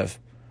just kind of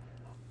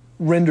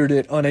rendered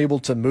it unable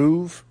to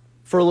move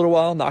for a little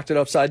while, knocked it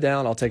upside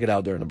down. I'll take it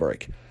out during the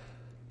break.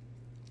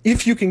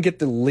 If you can get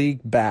the league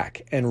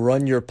back and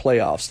run your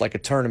playoffs like a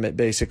tournament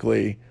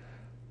basically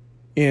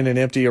in an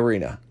empty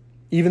arena,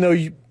 even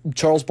though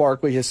Charles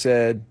Barkley has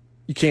said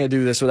you can't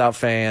do this without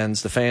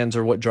fans, the fans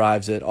are what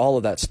drives it, all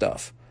of that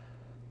stuff.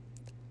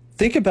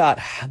 Think about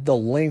the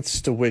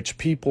lengths to which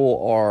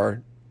people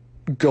are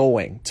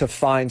going to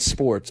find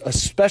sports,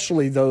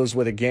 especially those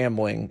with a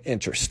gambling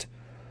interest.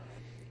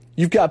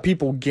 You've got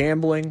people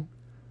gambling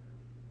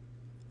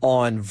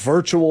on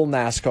virtual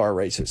NASCAR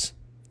races.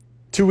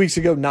 2 weeks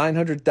ago,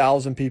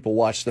 900,000 people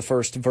watched the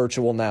first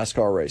virtual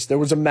NASCAR race. There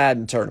was a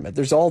Madden tournament.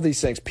 There's all these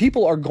things.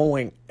 People are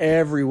going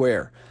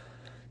everywhere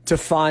to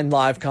find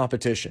live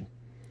competition.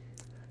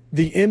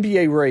 The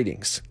NBA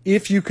ratings,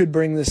 if you could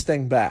bring this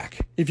thing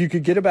back, if you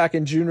could get it back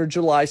in June or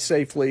July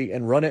safely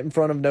and run it in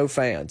front of no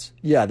fans,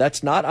 yeah,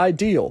 that's not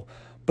ideal,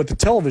 but the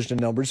television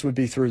numbers would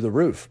be through the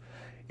roof.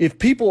 If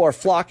people are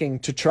flocking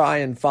to try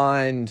and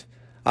find,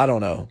 I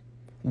don't know,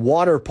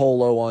 water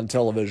polo on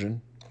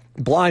television,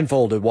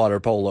 blindfolded water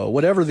polo,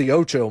 whatever the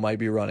Ocho might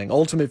be running,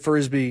 ultimate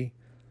frisbee,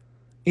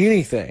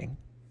 anything.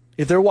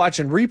 If they're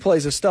watching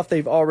replays of stuff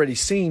they've already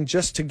seen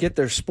just to get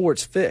their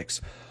sports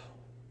fix,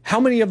 how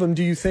many of them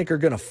do you think are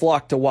going to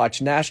flock to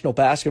watch National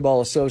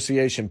Basketball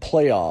Association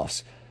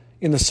playoffs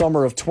in the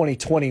summer of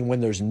 2020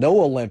 when there's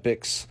no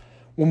Olympics,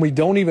 when we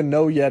don't even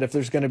know yet if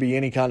there's going to be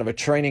any kind of a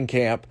training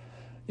camp,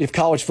 if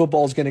college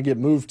football is going to get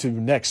moved to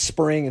next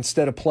spring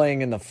instead of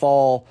playing in the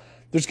fall?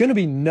 There's going to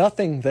be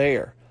nothing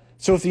there.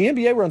 So if the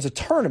NBA runs a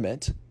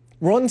tournament,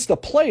 runs the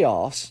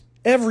playoffs,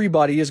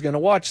 everybody is going to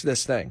watch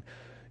this thing.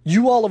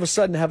 you all of a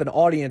sudden have an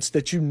audience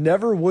that you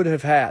never would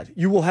have had.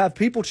 You will have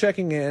people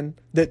checking in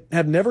that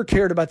have never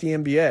cared about the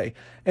NBA,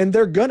 and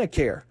they're going to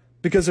care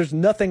because there's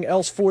nothing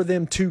else for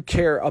them to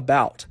care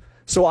about.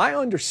 So I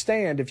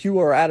understand if you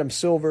are Adam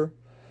Silver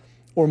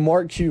or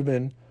Mark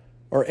Cuban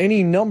or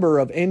any number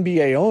of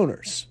NBA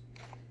owners,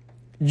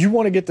 you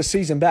want to get the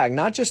season back,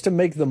 not just to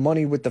make the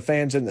money with the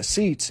fans in the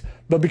seats,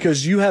 but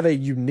because you have a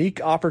unique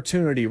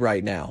opportunity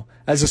right now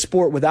as a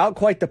sport without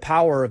quite the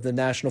power of the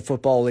National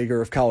Football League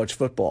or of college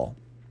football,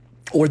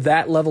 or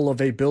that level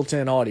of a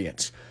built-in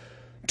audience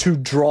to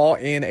draw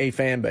in a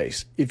fan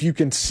base. If you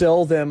can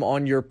sell them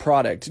on your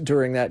product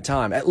during that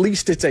time, at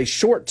least it's a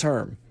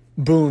short-term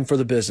boon for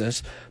the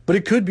business, but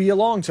it could be a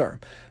long-term.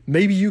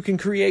 Maybe you can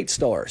create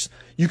stars.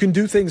 You can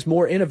do things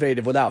more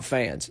innovative without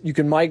fans. You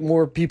can mic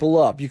more people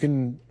up. You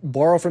can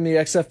borrow from the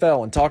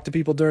XFL and talk to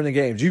people during the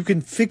games. You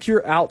can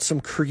figure out some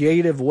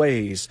creative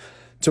ways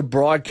to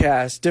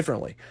broadcast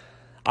differently.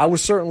 I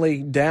was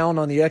certainly down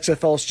on the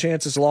XFL's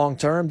chances long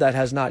term. That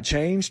has not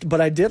changed,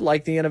 but I did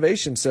like the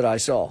innovations that I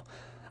saw.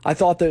 I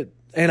thought that,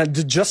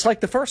 and just like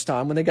the first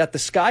time when they got the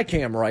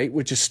Skycam right,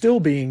 which is still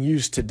being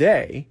used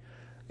today,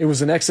 it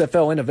was an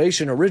XFL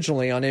innovation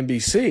originally on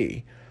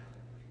NBC.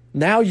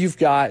 Now you've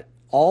got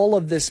all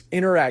of this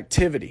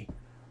interactivity.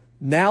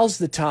 Now's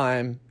the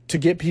time to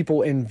get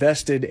people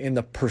invested in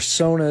the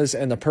personas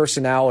and the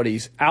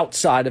personalities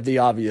outside of the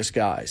obvious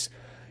guys.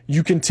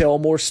 You can tell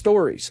more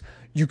stories.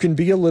 You can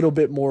be a little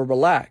bit more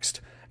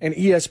relaxed. And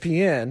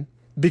ESPN,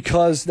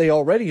 because they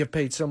already have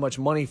paid so much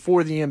money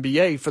for the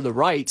NBA for the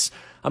rights,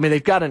 I mean,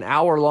 they've got an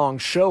hour-long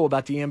show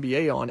about the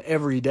NBA on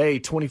every day,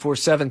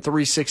 24/7,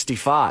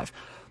 365.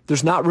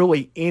 There's not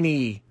really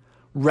any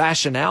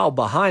rationale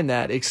behind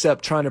that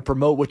except trying to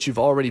promote what you've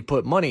already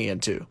put money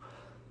into.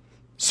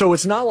 So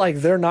it's not like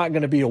they're not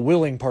going to be a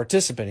willing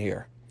participant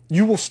here.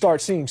 You will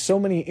start seeing so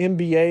many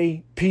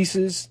NBA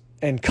pieces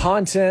and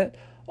content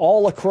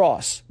all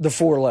across the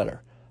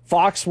four-letter.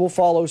 Fox will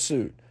follow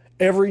suit.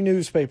 Every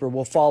newspaper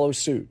will follow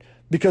suit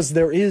because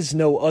there is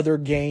no other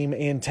game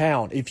in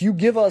town. If you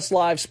give us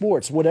live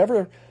sports,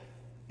 whatever,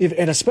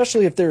 and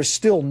especially if there's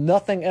still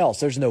nothing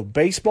else, there's no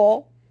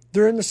baseball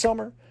during the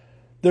summer,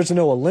 there's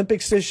no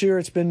Olympics this year,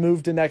 it's been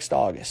moved to next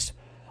August.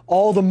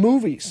 All the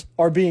movies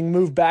are being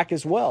moved back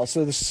as well.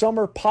 So the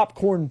summer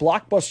popcorn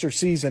blockbuster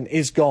season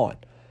is gone.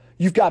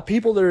 You've got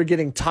people that are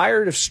getting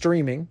tired of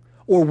streaming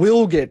or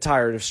will get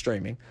tired of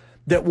streaming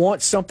that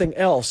want something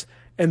else.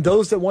 And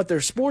those that want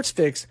their sports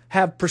fix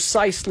have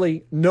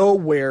precisely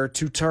nowhere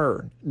to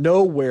turn,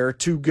 nowhere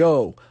to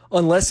go,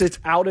 unless it's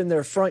out in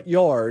their front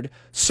yard,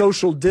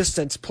 social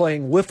distance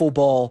playing wiffle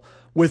ball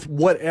with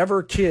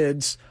whatever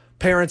kids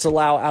parents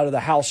allow out of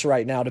the house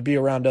right now to be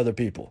around other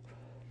people.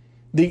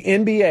 The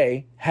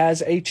NBA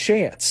has a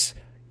chance,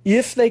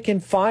 if they can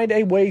find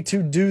a way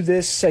to do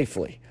this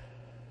safely,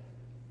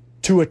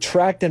 to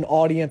attract an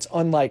audience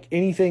unlike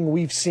anything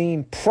we've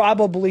seen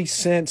probably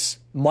since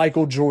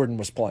Michael Jordan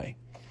was playing.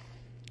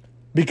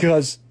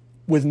 Because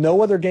with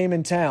no other game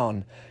in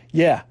town,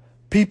 yeah,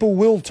 people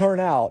will turn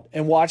out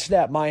and watch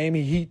that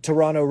Miami Heat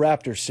Toronto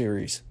Raptors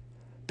series.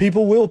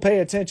 People will pay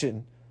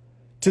attention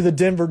to the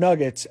Denver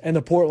Nuggets and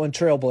the Portland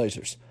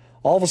Trailblazers.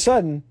 All of a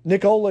sudden,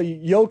 Nikola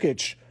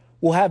Jokic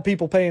will have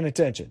people paying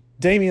attention.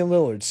 Damian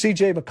Lillard,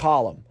 CJ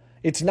McCollum.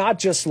 It's not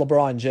just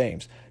LeBron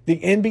James. The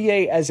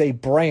NBA as a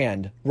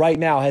brand right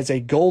now has a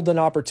golden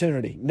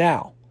opportunity.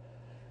 Now,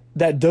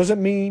 that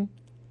doesn't mean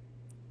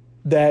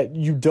that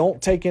you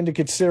don't take into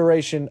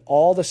consideration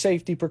all the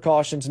safety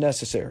precautions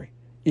necessary.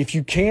 If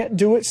you can't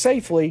do it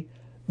safely,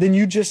 then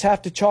you just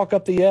have to chalk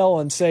up the L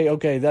and say,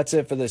 okay, that's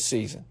it for this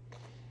season.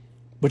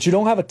 But you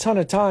don't have a ton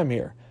of time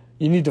here.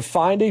 You need to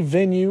find a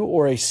venue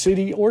or a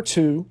city or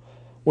two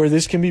where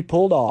this can be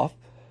pulled off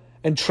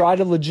and try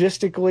to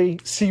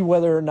logistically see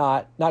whether or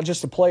not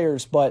just the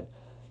players, but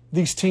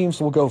these teams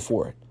will go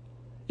for it.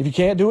 If you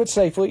can't do it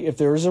safely, if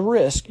there is a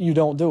risk, you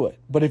don't do it.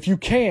 But if you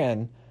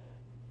can,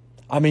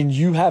 I mean,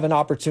 you have an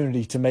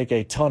opportunity to make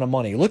a ton of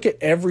money. Look at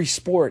every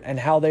sport and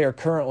how they are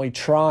currently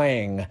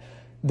trying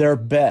their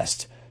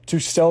best to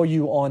sell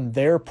you on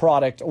their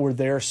product or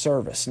their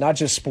service. Not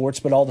just sports,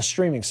 but all the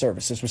streaming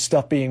services with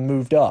stuff being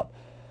moved up.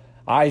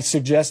 I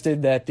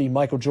suggested that the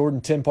Michael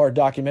Jordan 10-part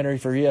documentary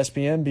for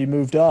ESPN be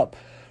moved up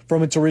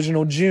from its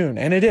original June,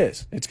 and it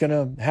is. It's going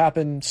to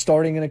happen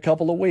starting in a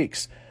couple of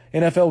weeks.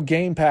 NFL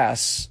Game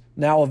Pass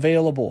now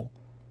available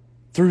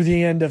through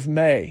the end of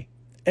May.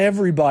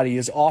 Everybody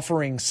is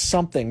offering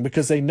something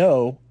because they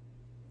know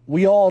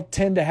we all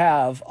tend to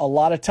have a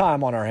lot of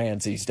time on our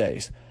hands these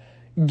days.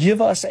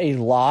 Give us a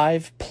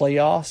live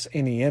playoffs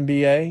in the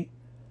NBA.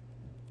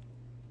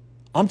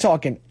 I'm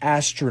talking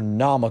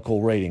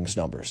astronomical ratings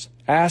numbers,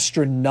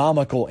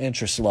 astronomical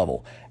interest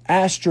level,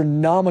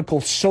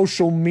 astronomical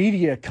social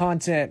media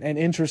content and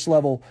interest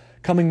level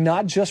coming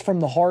not just from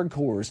the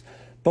hardcores,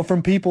 but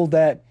from people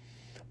that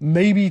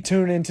maybe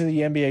tune into the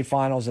NBA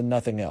Finals and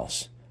nothing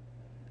else.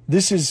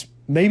 This is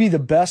maybe the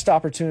best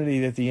opportunity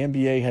that the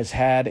NBA has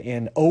had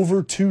in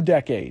over 2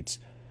 decades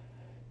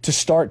to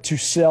start to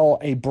sell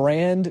a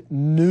brand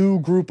new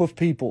group of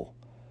people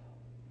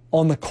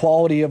on the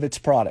quality of its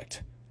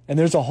product. And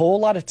there's a whole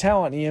lot of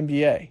talent in the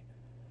NBA.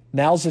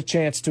 Now's the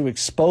chance to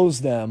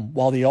expose them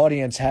while the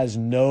audience has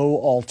no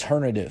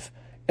alternative,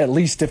 at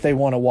least if they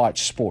want to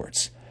watch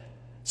sports.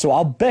 So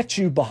I'll bet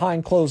you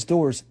behind closed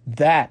doors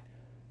that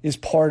is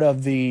part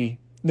of the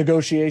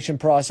negotiation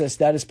process.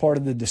 That is part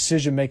of the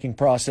decision-making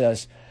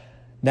process.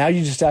 Now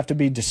you just have to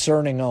be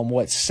discerning on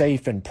what's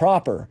safe and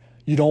proper.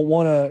 You don't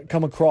want to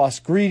come across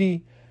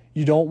greedy.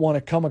 You don't want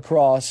to come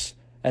across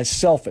as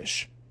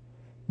selfish.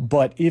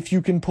 But if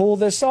you can pull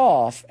this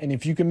off, and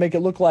if you can make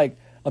it look like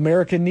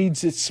America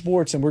needs its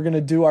sports and we're going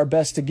to do our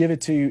best to give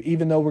it to you,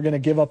 even though we're going to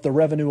give up the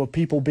revenue of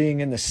people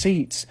being in the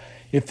seats,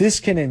 if this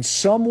can in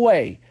some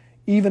way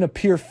even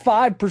appear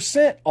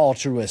 5%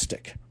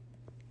 altruistic,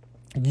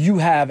 you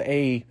have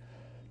a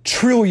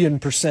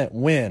 1,000,000,000%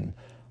 win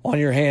on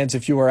your hands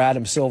if you are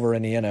Adam Silver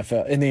in the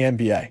NFL, in the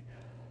NBA.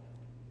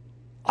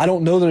 I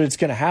don't know that it's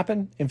going to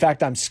happen. In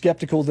fact, I'm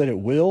skeptical that it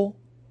will.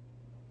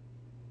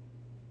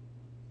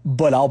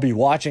 But I'll be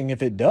watching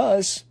if it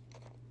does,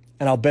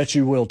 and I'll bet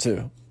you will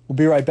too. We'll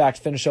be right back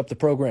to finish up the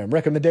program.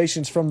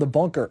 Recommendations from the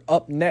bunker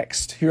up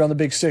next here on the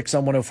Big Six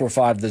on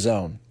 104.5 The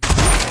Zone.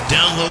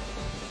 Download.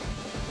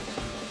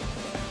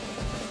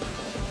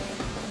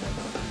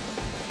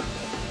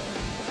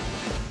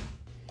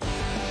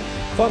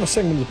 Final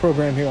segment of the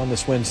program here on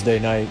this Wednesday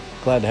night.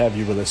 Glad to have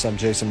you with us. I'm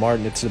Jason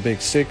Martin. It's the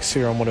Big Six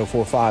here on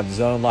 104.5 The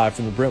Zone, live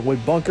from the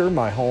Brentwood Bunker,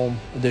 my home,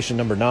 edition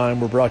number 9.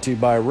 We're brought to you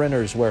by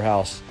Renters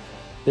Warehouse.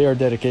 They are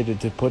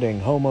dedicated to putting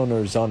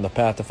homeowners on the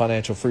path to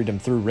financial freedom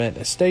through Rent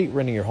Estate,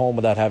 renting your home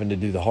without having to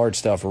do the hard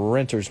stuff.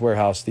 Renters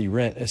Warehouse, the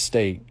Rent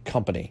Estate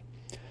company.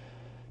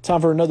 Time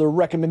for another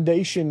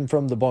recommendation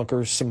from the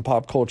bunker, some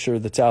pop culture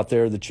that's out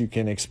there that you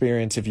can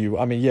experience if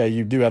you,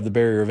 you do have the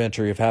barrier of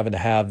entry of having to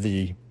have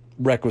the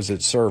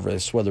requisite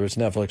service, whether it's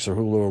Netflix or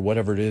Hulu or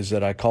whatever it is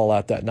that I call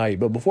out that night.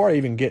 But before I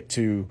even get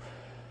to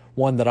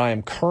one that I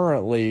am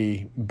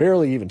currently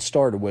barely even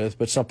started with,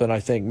 but something I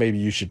think maybe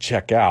you should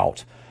check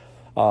out,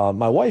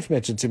 my wife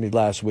mentioned to me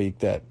last week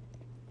that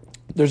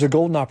there's a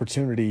golden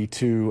opportunity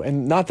to,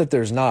 and not that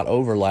there's not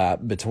overlap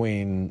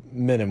between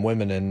men and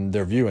women and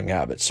their viewing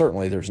habits.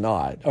 Certainly there's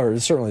not, or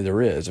certainly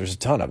there is. There's a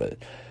ton of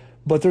it.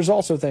 But there's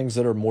also things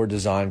that are more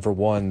designed for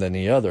one than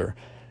the other.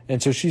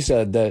 And so she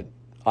said that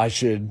I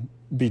should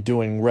be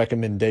doing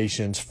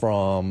recommendations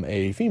from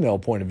a female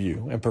point of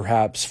view and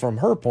perhaps from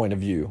her point of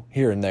view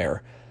here and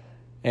there.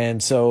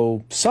 And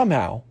so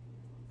somehow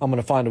I'm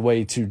going to find a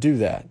way to do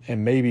that.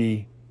 And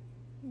maybe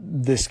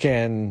this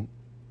can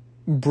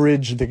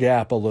bridge the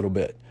gap a little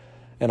bit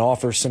and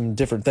offer some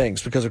different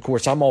things, because of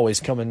course I'm always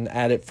coming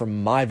at it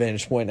from my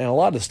vantage point, and a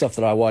lot of the stuff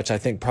that I watch I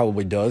think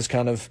probably does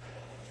kind of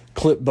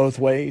clip both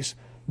ways.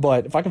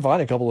 But if I can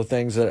find a couple of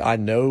things that I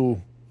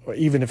know,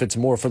 even if it's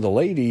more for the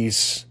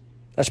ladies,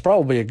 that's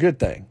probably a good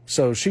thing.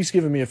 So she's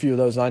given me a few of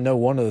those, and I know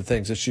one of the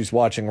things that she's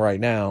watching right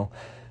now,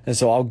 and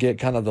so I'll get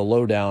kind of the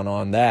lowdown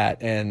on that,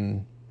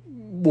 and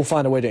we'll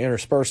find a way to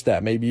intersperse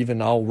that. Maybe even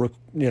I'll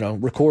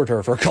record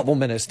her for a couple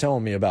minutes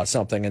telling me about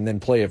something and then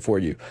play it for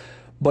you.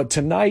 But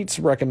tonight's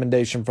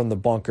recommendation from the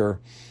bunker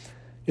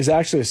is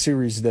actually a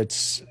series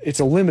it's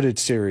a limited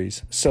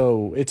series,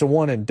 so it's a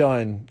one and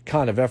done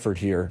kind of effort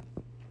here,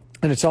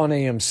 and it's on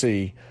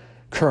AMC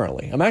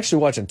currently. I'm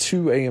actually watching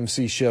 2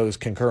 AMC shows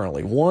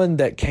concurrently. One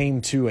that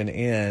came to an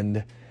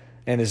end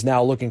and is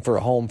now looking for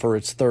a home for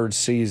its 3rd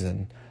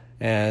season,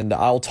 and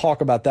I'll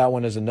talk about that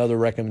one as another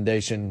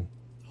recommendation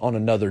on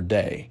another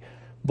day.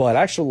 But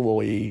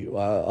actually,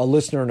 a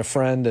listener and a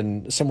friend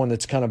and someone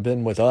that's kind of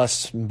been with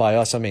us, and by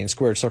us I mean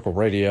Squared Circle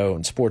Radio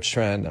and Sports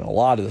Trend and a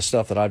lot of the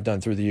stuff that I've done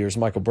through the years,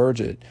 Michael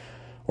Burgett,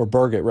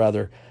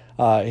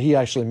 he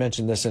actually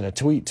mentioned this in a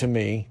tweet to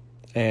me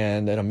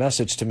and in a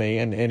message to me,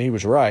 and he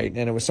was right.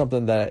 And it was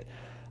something that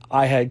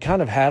I had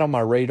kind of had on my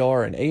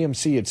radar, and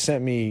AMC had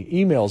sent me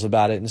emails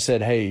about it and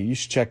said, hey, you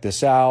should check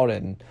this out,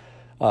 and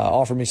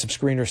offer me some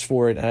screeners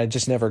for it, and I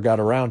just never got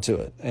around to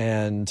it.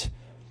 And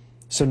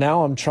so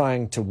now I'm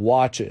trying to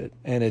watch it,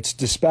 and it's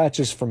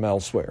Dispatches from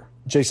Elsewhere.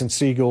 Jason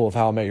Segel of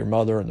How I Met Your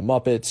Mother and the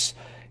Muppets,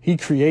 he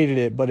created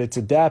it, but it's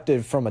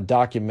adapted from a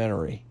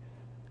documentary.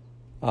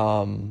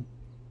 And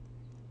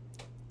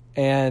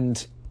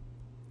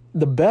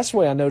the best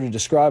way I know to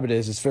describe it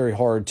is it's very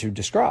hard to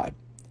describe.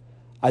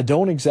 I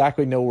don't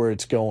exactly know where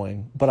it's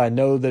going, but I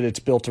know that it's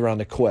built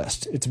around a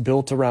quest. It's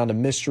built around a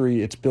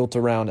mystery. It's built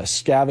around a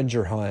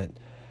scavenger hunt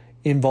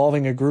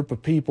involving a group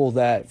of people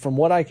that, from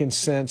what I can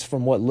sense,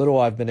 from what little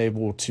I've been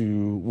able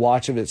to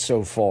watch of it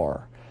so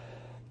far,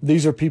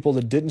 these are people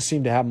that didn't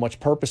seem to have much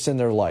purpose in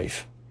their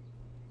life,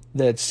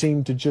 that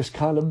seemed to just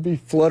kind of be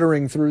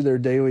fluttering through their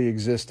daily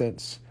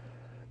existence,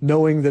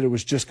 knowing that it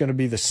was just going to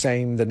be the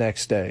same the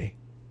next day,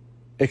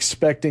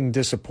 expecting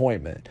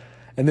disappointment.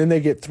 And then they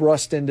get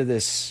thrust into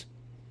this,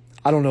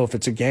 I don't know if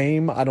it's a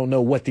game, I don't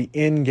know what the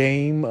end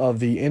game of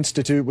the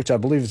Institute, which I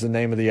believe is the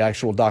name of the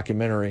actual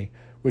documentary,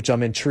 which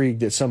I'm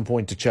intrigued at some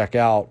point to check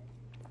out.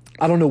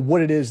 I don't know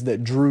what it is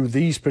that drew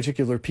these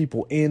particular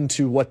people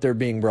into what they're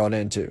being brought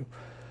into.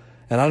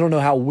 And I don't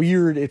know how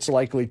weird it's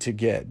likely to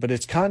get, but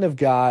it's kind of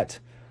got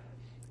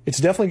it's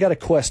definitely got a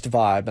Quest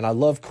vibe, and I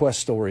love Quest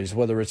stories,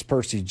 whether it's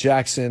Percy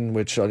Jackson,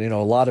 which, a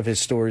lot of his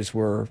stories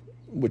were,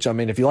 which,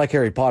 if you like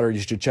Harry Potter, you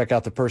should check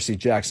out the Percy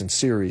Jackson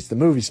series. The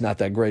movie's not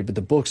that great, but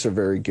the books are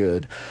very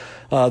good.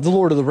 The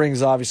Lord of the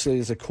Rings, obviously,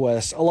 is a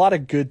quest. A lot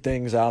of good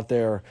things out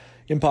there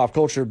in pop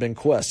culture have been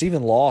quests.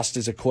 Even Lost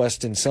is a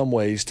quest in some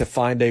ways to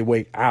find a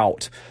way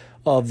out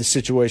of the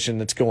situation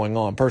that's going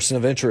on. Person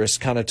of Interest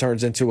kind of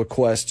turns into a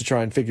quest to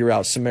try and figure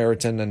out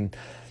Samaritan and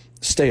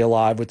stay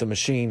alive with the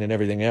machine and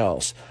everything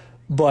else.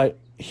 But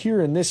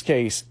here in this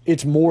case,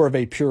 it's more of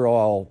a pure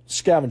oil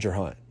scavenger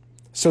hunt.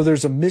 So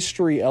there's a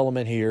mystery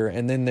element here,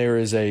 and then there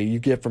is you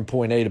get from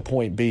point A to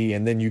point B,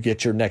 and then you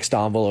get your next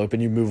envelope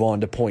and you move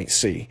on to point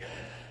C.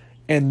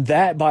 And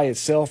that by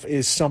itself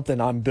is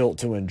something I'm built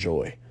to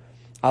enjoy.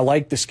 I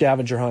like the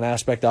scavenger hunt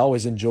aspect. I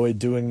always enjoyed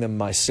doing them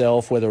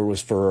myself, whether it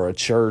was for a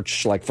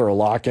church, like for a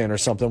lock-in or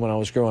something when I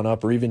was growing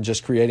up, or even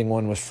just creating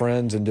one with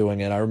friends and doing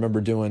it. I remember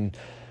doing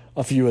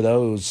a few of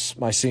those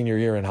my senior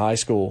year in high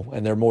school,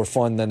 and they're more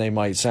fun than they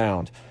might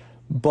sound.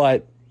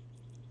 But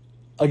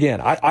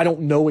again, I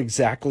don't know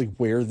exactly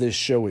where this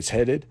show is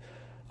headed.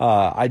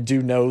 I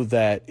do know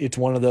that it's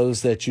one of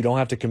those that you don't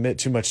have to commit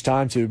too much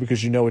time to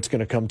because you know it's going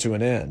to come to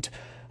an end.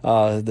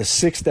 The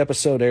 6th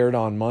episode aired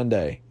on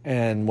Monday,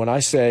 and when I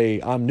say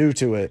I'm new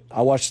to it,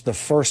 I watched the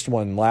first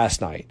one last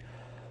night.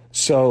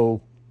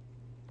 So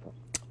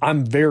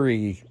I'm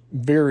very,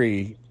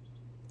 very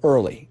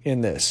early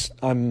in this.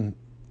 I'm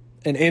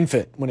an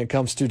infant when it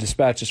comes to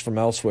Dispatches from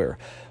Elsewhere.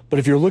 But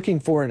if you're looking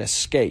for an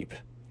escape,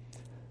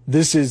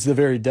 this is the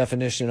very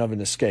definition of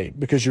an escape,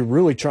 because you're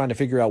really trying to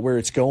figure out where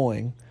it's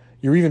going.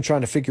 You're even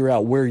trying to figure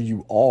out where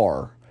you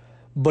are,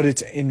 but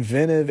it's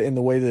inventive in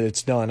the way that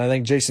it's done. I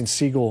think Jason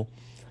Segel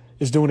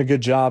is doing a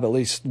good job, at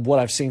least what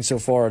I've seen so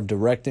far, of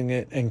directing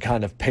it and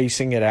kind of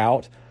pacing it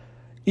out.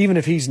 Even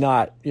if he's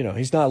not,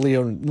 he's not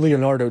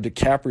Leonardo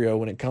DiCaprio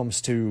when it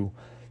comes to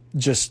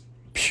just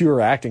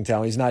pure acting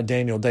talent. He's not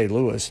Daniel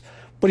Day-Lewis,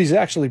 but he's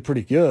actually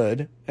pretty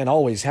good and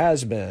always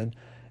has been.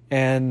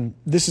 And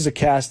this is a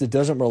cast that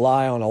doesn't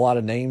rely on a lot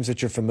of names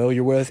that you're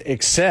familiar with,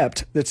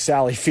 except that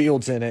Sally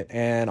Field's in it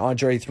and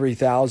Andre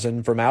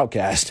 3000 from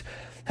Outkast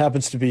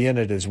happens to be in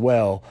it as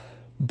well.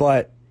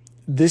 But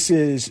this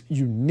is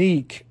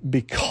unique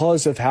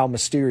because of how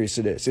mysterious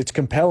it is. It's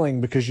compelling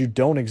because you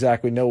don't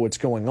exactly know what's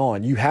going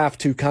on. You have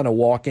to kind of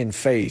walk in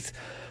faith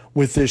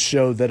with this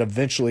show that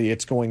eventually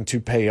it's going to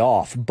pay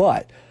off.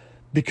 But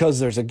because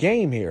there's a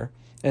game here,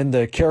 and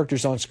the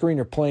characters on screen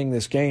are playing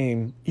this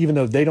game, even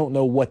though they don't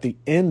know what the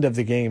end of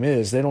the game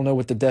is. They don't know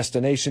what the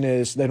destination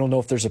is. They don't know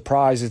if there's a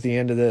prize at the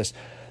end of this.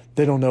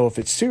 They don't know if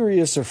it's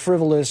serious or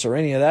frivolous or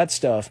any of that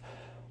stuff.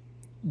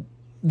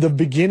 The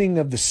beginning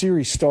of the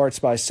series starts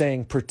by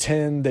saying,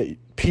 pretend that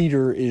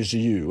Peter is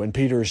you, and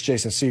Peter is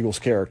Jason Segel's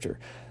character.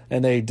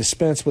 And they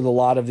dispense with a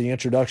lot of the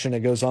introduction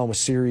that goes on with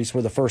series,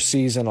 where the first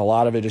season, a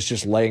lot of it is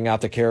just laying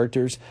out the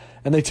characters.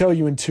 And they tell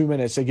you in 2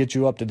 minutes, they get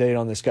you up to date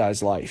on this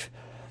guy's life.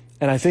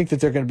 And I think that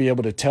they're going to be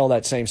able to tell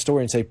that same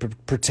story and say,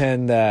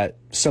 pretend that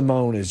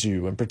Simone is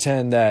you, and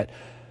pretend that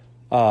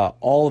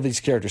all of these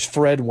characters,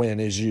 Fred Wynn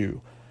is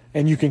you.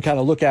 And you can kind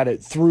of look at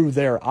it through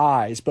their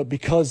eyes. But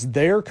because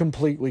they're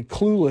completely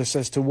clueless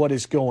as to what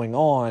is going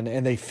on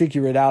and they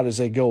figure it out as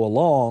they go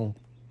along,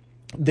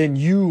 then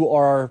you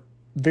are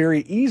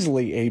very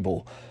easily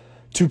able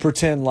to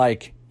pretend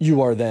like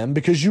you are them,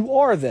 because you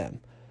are them.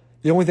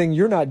 The only thing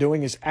you're not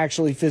doing is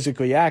actually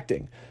physically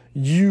acting.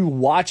 You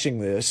watching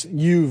this,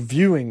 you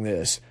viewing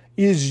this,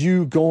 is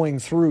you going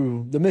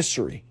through the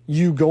mystery,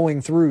 you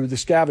going through the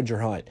scavenger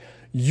hunt.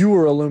 You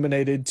are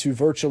illuminated to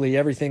virtually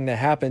everything that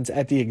happens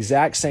at the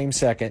exact same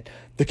second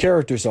the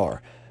characters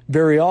are.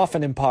 Very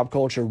often in pop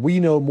culture,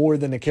 we know more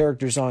than the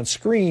characters on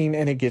screen,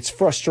 and it gets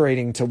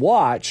frustrating to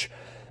watch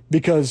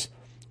because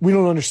we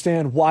don't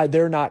understand why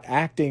they're not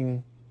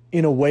acting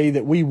in a way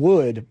that we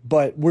would,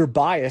 but we're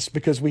biased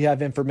because we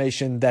have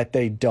information that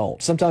they don't.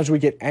 Sometimes we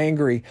get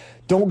angry.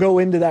 Don't go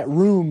into that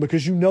room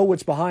because you know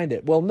what's behind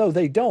it. Well, no,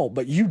 they don't,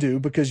 but you do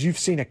because you've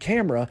seen a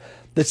camera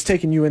that's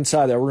taken you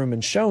inside that room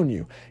and shown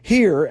you.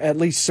 Here, at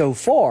least so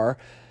far,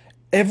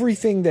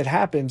 everything that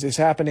happens is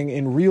happening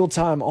in real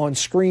time on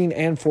screen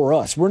and for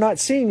us. We're not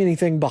seeing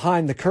anything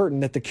behind the curtain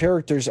that the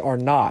characters are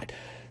not.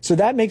 So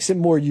that makes it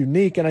more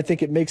unique, and I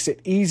think it makes it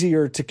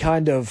easier to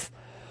kind of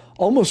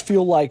almost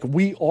feel like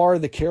we are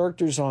the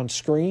characters on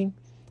screen.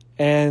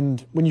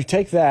 And when you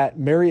take that,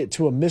 marry it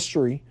to a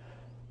mystery,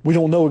 we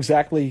don't know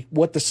exactly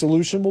what the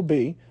solution will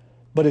be,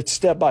 but it's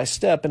step by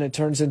step and it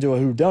turns into a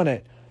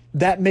whodunit.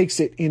 That makes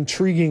it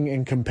intriguing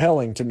and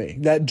compelling to me.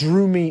 That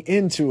drew me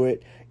into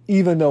it,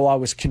 even though I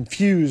was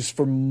confused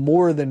for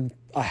more than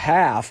a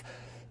half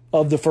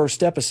of the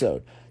first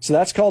episode. So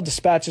that's called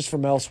Dispatches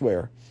from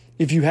Elsewhere.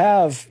 If you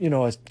have,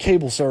 a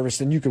cable service,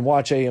 then you can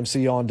watch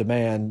AMC on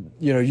demand.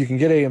 You can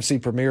get AMC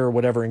Premiere or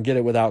whatever and get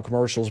it without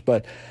commercials,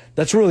 but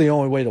that's really the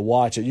only way to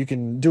watch it. You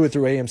can do it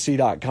through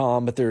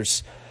AMC.com, but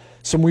there's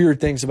some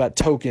weird things about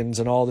tokens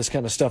and all this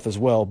kind of stuff as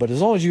well. But as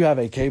long as you have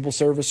a cable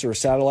service or a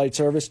satellite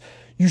service,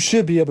 you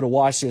should be able to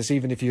watch this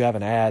even if you have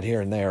an ad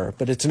here and there.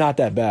 But it's not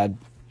that bad.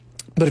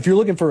 But if you're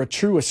looking for a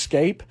true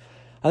escape,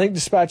 I think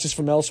Dispatches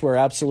from Elsewhere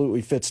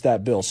absolutely fits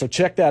that bill. So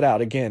check that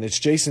out. Again, it's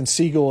Jason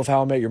Segel of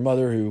How I Met Your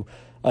Mother who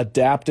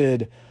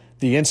adapted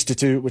The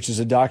Institute, which is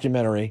a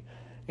documentary,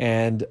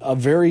 and a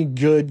very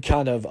good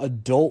kind of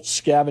adult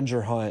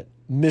scavenger hunt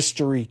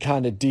mystery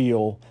kind of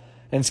deal.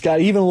 And it's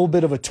got even a little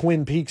bit of a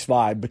Twin Peaks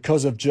vibe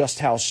because of just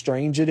how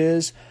strange it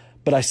is.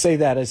 But I say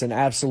that as an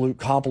absolute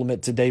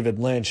compliment to David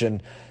Lynch.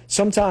 And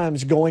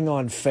sometimes going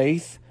on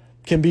faith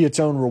can be its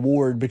own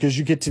reward because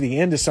you get to the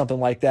end of something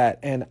like that.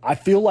 And I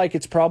feel like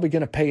it's probably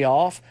going to pay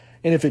off.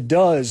 And if it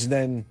does,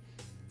 then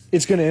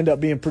it's going to end up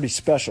being pretty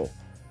special.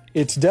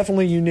 It's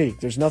definitely unique.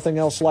 There's nothing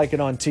else like it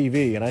on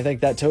TV. And I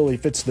think that totally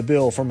fits the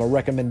bill from a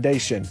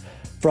recommendation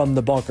from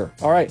the bunker.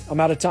 All right, I'm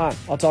out of time.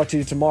 I'll talk to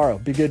you tomorrow.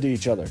 Be good to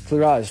each other.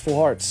 Clear eyes, full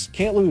hearts.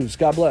 Can't lose.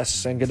 God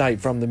bless. And good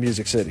night from the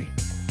Music City.